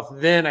that well enough,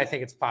 then I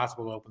think it's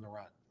possible to open the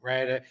run,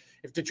 right?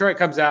 If Detroit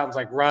comes out and is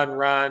like,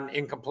 run,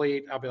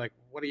 incomplete, I'll be like,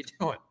 what are you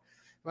doing?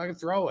 I can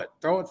throw it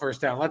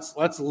first down.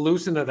 Let's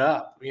loosen it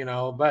up,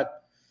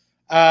 But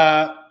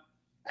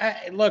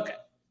look,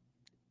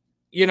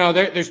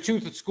 there's two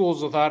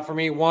schools of thought for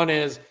me. One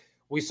is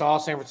we saw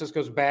San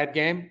Francisco's bad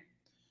game,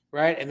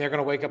 right? And they're going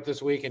to wake up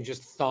this week and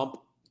just thump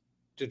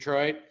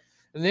Detroit.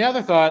 And the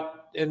other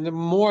thought, and the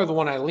more the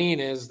one I lean,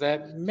 is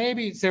that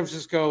maybe San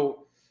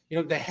Francisco,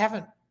 they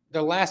haven't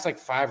the last like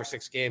 5 or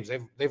 6 games,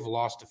 they've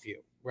lost a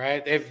few,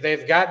 right?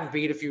 They've gotten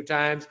beat a few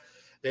times.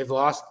 They've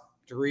lost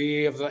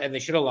 3 of them, and they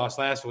should have lost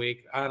last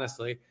week,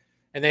 honestly.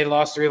 And they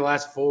lost 3 of the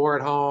last 4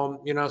 at home.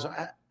 So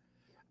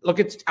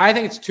I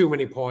think it's too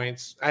many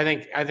points. I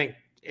think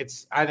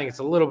it's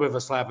a little bit of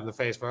a slap in the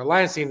face for a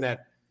Lions team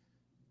that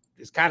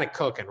is kind of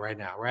cooking right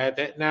now, right?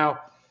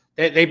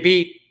 They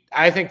beat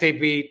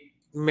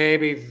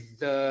maybe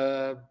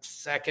the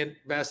second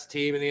best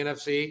team in the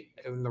NFC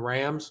in the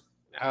Rams.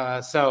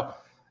 And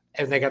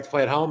they got to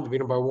play at home, beat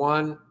them by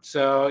 1.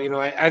 So,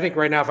 I think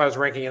right now if I was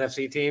ranking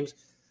NFC teams,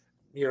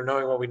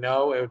 knowing what we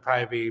know, it would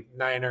probably be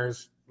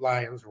Niners,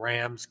 Lions,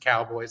 Rams,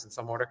 Cowboys in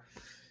some order.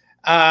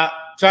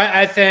 So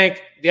I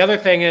think the other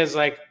thing is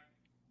like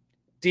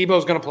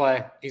Debo's going to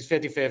play. He's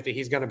 50-50.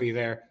 He's going to be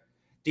there.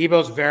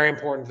 Debo's very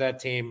important to that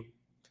team.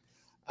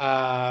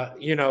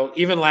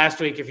 Even last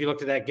week, if you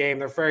looked at that game,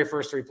 their very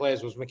first 3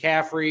 plays was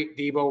McCaffrey,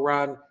 Debo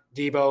run,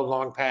 Debo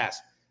long pass.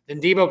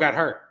 Then Debo got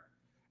hurt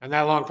on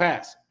that long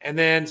pass. And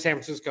then San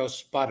Francisco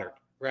sputtered,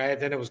 right?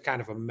 Then it was kind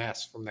of a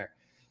mess from there.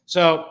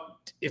 So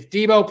if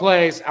Debo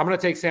plays, I'm going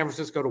to take San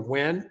Francisco to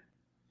win.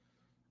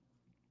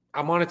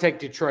 I'm going to take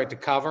Detroit to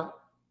cover.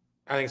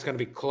 I think it's going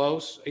to be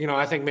close.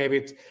 I think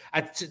maybe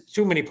it's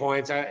too many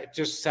points.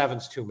 Just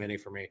 7's too many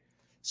for me.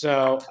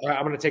 So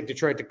I'm going to take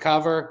Detroit to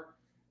cover.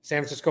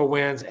 San Francisco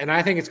wins, and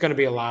I think it's going to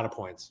be a lot of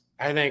points.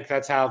 I think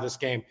that's how this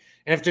game.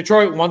 And if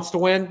Detroit wants to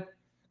win,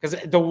 because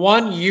the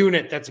one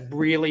unit that's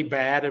really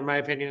bad, in my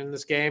opinion, in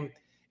this game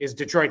is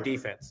Detroit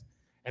defense.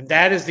 And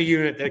that is the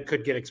unit that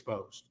could get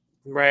exposed,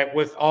 right,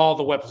 with all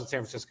the weapons of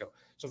San Francisco.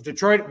 So if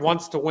Detroit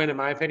wants to win, in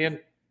my opinion,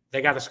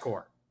 they got to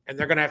score. And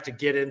they're going to have to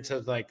get into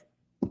like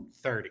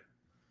 30.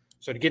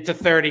 So to get to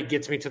 30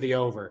 gets me to the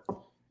over.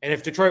 And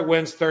if Detroit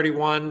wins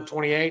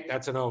 31-28,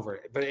 that's an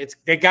over. But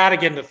they got to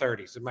get into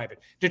 30s, in my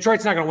opinion.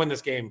 Detroit's not going to win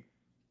this game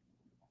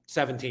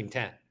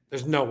 17-10.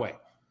 There's no way.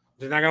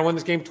 They're not going to win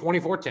this game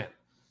 24-10.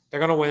 They're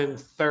going to win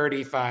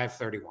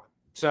 35-31.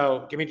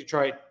 So give me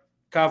Detroit,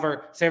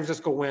 cover, San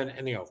Francisco win,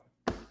 and the over.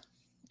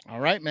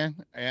 All right, man.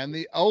 And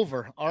the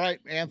over. All right,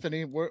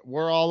 Anthony,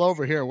 we're all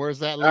over here. Where's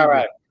that leave? All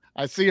right.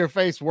 I see your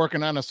face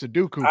working on a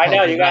Sudoku. I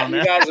know you guys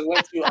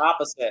went too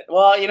opposite.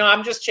 Well,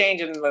 I'm just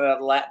changing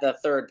the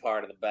third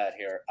part of the bet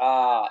here.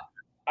 I'm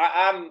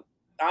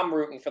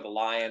rooting for the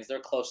Lions. They're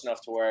close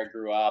enough to where I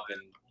grew up, and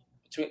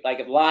between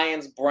if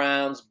Lions,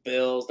 Browns,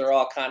 Bills, they're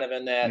all kind of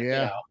in that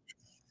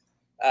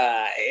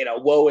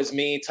woe is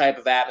me type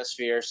of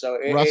atmosphere. So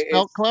Rust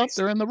Belt Club.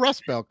 They're in the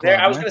Rust Belt Club.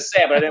 I was going to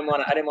say, but I didn't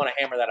want to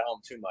hammer that home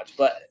too much.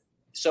 But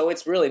so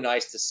it's really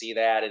nice to see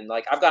that, and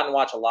I've gotten to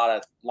watch a lot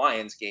of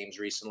Lions games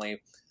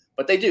recently.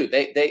 But they do.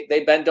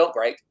 They bend, don't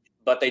break,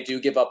 but they do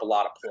give up a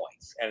lot of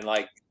points. And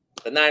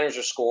the Niners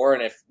are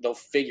scoring if they'll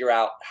figure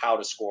out how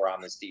to score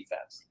on this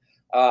defense.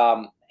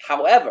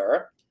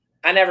 However,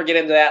 I never get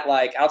into that.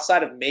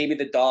 Outside of maybe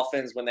the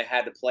Dolphins when they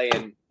had to play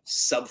in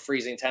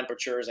sub-freezing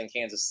temperatures in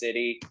Kansas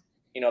City,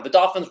 the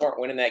Dolphins weren't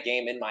winning that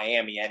game in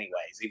Miami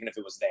anyways, even if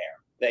it was there.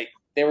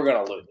 They were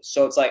going to lose.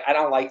 So it's I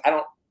don't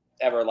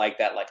ever like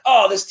that.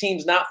 Oh, this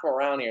team's not from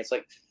around here. It's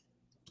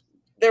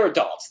they're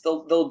adults.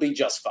 They'll be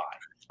just fine.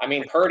 I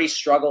mean, Purdy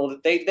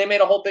struggled. They made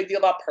a whole big deal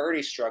about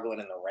Purdy struggling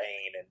in the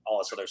rain and all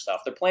this other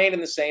stuff. They're playing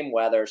in the same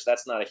weather, so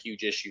that's not a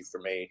huge issue for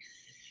me.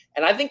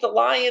 And I think the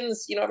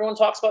Lions, everyone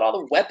talks about all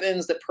the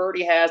weapons that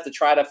Purdy has to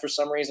try to, for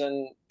some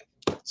reason,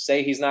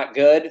 say he's not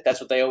good.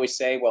 That's what they always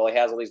say. Well, he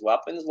has all these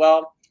weapons.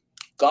 Well,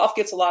 Goff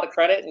gets a lot of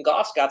credit, and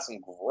Goff's got some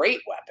great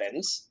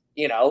weapons,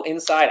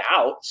 inside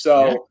out.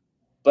 So, yeah.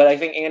 But I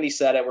think Andy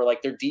said it where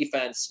their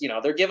defense,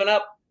 they're giving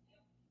up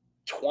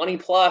 20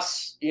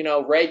 plus,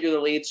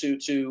 regularly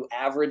to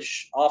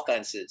average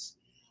offenses.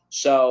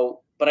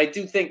 So, but I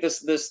do think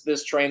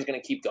this train's going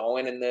to keep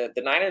going, and the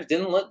Niners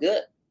didn't look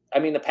good. I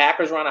mean, the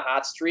Packers were on a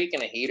hot streak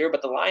and a heater,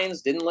 but the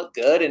Lions didn't look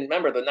good. And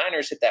remember, the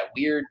Niners hit that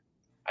weird.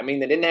 I mean,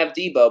 they didn't have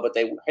Debo, but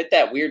they hit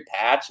that weird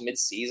patch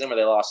mid-season where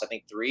they lost, I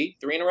think, 4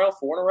 in a row.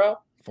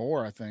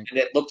 4, I think. And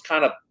it looked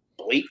kind of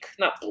bleak,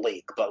 not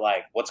bleak, but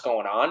what's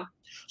going on?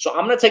 So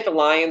I'm going to take the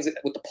Lions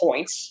with the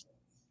points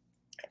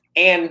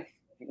and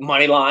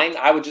money line.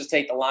 I would just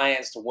take the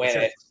Lions to win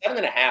it.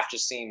 7.5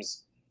 just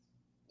seems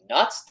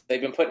nuts. They've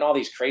been putting all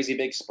these crazy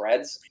big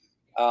spreads.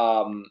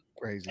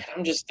 Crazy.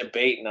 I'm just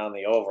debating on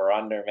the over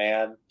under,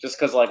 man. Just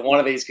because one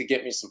of these could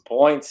get me some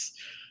points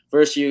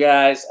versus you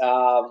guys.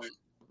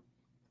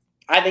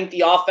 I think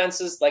the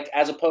offenses,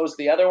 as opposed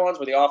to the other ones,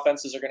 where the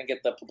offenses are going to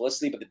get the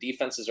publicity, but the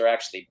defenses are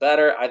actually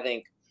better. I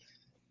think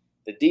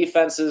the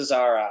defenses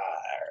are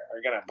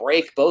going to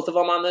break both of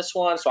them on this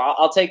one. So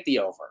I'll take the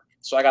over.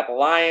 So I got the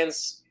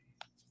Lions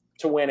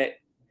to win it.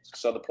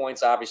 So the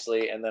points,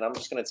 obviously, and then I'm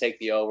just going to take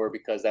the over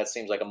because that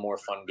seems like a more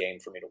fun game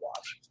for me to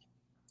watch.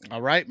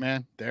 All right,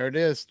 man. There it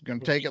is. Going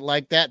to take it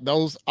like that.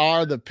 Those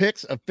are the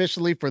picks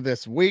officially for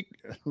this week.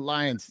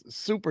 Lions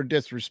super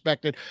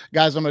disrespected.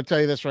 Guys, I'm going to tell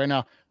you this right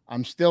now.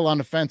 I'm still on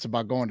the fence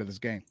about going to this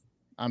game.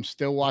 I'm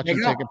still watching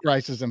ticket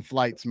prices and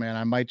flights, man.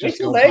 I might just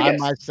go by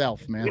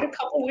myself, man. In a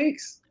couple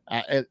weeks.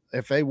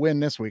 If they win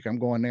this week, I'm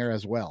going there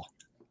as well.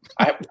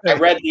 I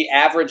read the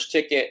average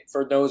ticket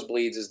for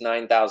nosebleeds is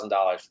 $9,000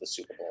 for the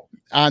Super Bowl.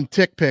 On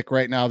TickPick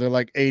right now, they're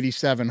like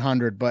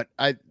 $8,700, but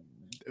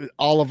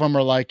all of them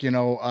are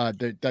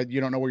that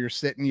you don't know where you're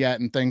sitting yet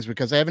and things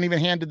because they haven't even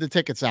handed the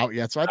tickets out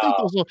yet. So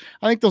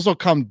I think those will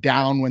come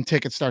down when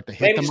tickets start to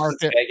hit the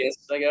market. Vegas,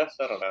 I guess.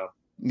 I don't know.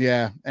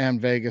 Yeah,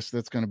 and Vegas,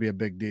 that's going to be a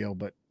big deal,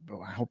 but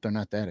I hope they're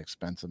not that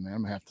expensive, man. I'm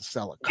going to have to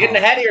sell it. Getting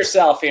ahead of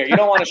yourself here. You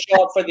don't want to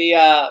show up for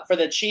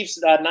the Chiefs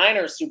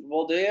Niners Super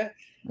Bowl, do you?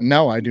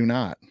 No, I do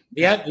not.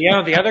 Yeah,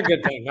 the other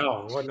good thing,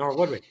 nor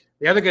would we.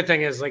 The other good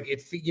thing is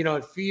it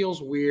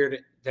feels weird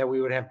that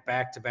we would have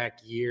back-to-back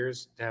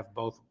years to have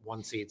both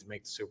one seeds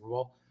make the Super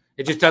Bowl.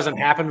 It just doesn't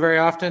happen very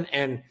often,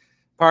 and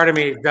part of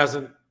me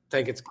doesn't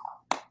think it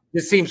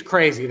seems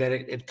crazy that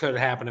it could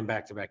happen in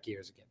back-to-back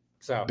years again.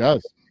 So it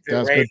does.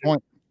 That's a good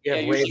point. Yeah,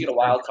 you usually get a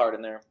wild card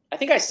in there. I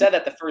think I said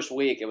that the first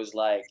week. It was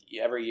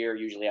every year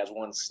usually has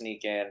one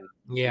sneak in.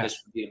 Yeah.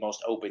 This would be the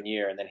most open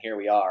year, and then here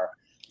we are.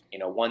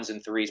 1s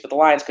and 3s, but the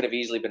Lions could have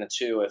easily been a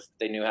 2 if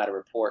they knew how to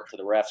report to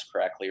the refs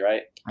correctly,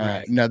 right?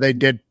 No, they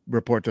did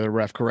report to the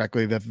ref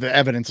correctly. The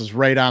evidence is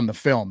right on the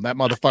film. That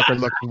motherfucker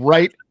looked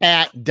right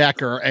at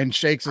Decker and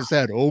shakes his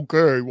head.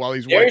 Okay, while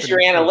he's there's your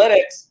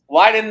analytics.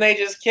 Why didn't they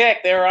just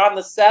kick? They were on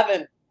the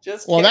 7.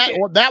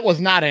 That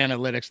was not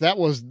analytics. That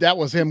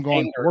was him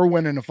going, we're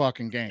winning the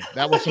fucking game.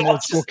 That was some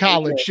old school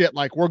college shit.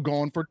 We're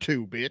going for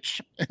 2, bitch.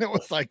 And it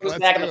was it was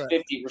back in the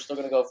 50. We're still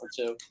going to go for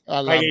 2.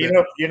 I love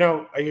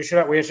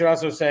it. We should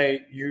also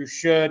say you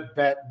should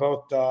bet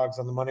both dogs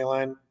on the money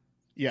line.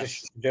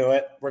 Yes. Just do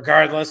it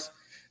regardless.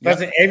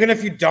 Yep. Even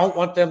if you don't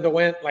want them to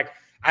win,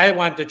 I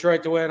want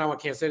Detroit to win. I want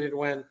Kansas City to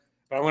win,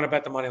 but I want to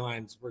bet the money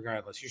lines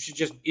regardless. You should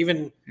just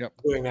doing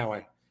that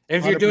way. And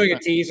if you're 100%. Doing a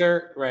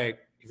teaser, right?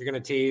 If you're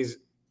going to tease,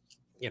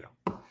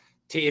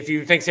 if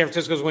you think San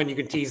Francisco's win, you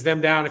can tease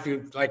them down. If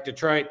you like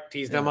Detroit,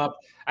 tease them up.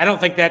 I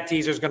don't think that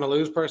teaser is going to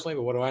lose personally,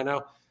 but what do I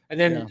know? And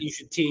then you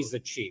should tease the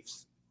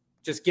Chiefs.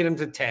 Just get them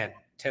to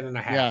 10.5.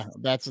 Yeah,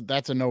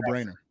 that's a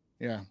no-brainer.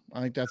 Yeah, I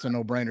think that's a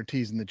no-brainer,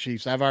 teasing the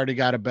Chiefs. I've already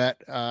got a bet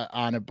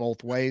on it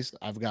both ways.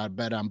 I've got a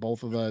bet on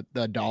both of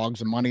the dogs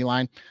and money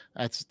line.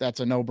 That's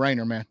a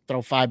no-brainer, man.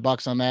 Throw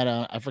 $5 on that.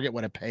 I forget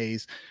what it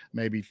pays,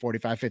 maybe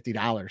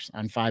 $45-$50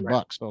 on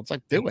 $5. So it's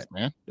like, do it,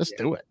 man. Just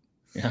do it.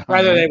 Yeah.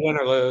 Whether they win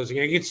or lose,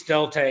 you can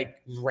still take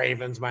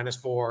Ravens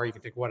 -4. You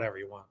can take whatever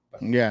you want.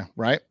 But. Yeah,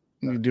 right.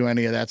 You can do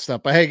any of that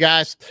stuff. But hey,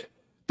 guys,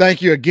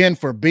 thank you again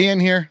for being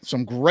here.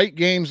 Some great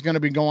games going to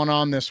be going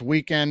on this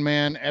weekend,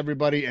 man.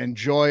 Everybody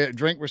enjoy it.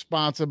 Drink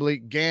responsibly,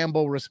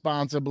 gamble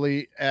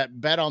responsibly,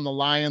 bet on the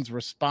Lions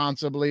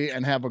responsibly,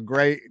 and have a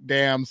great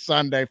damn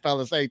Sunday,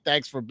 fellas. Hey,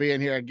 thanks for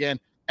being here again,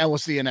 and we'll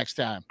see you next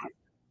time.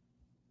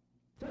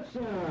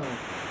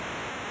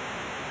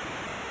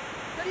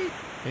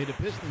 Hey, the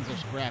Pistons are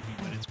scrappy,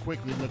 but it's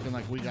quickly looking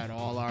like we got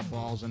all our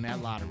balls in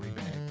that lottery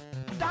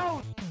bag.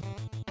 Down!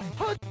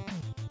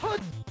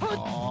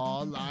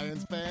 All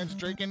Lions fans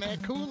drinking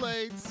that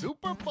Kool-Aid.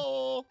 Super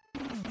Bowl.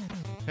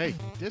 Hey,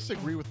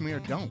 disagree with me or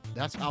don't.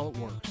 That's how it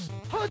works.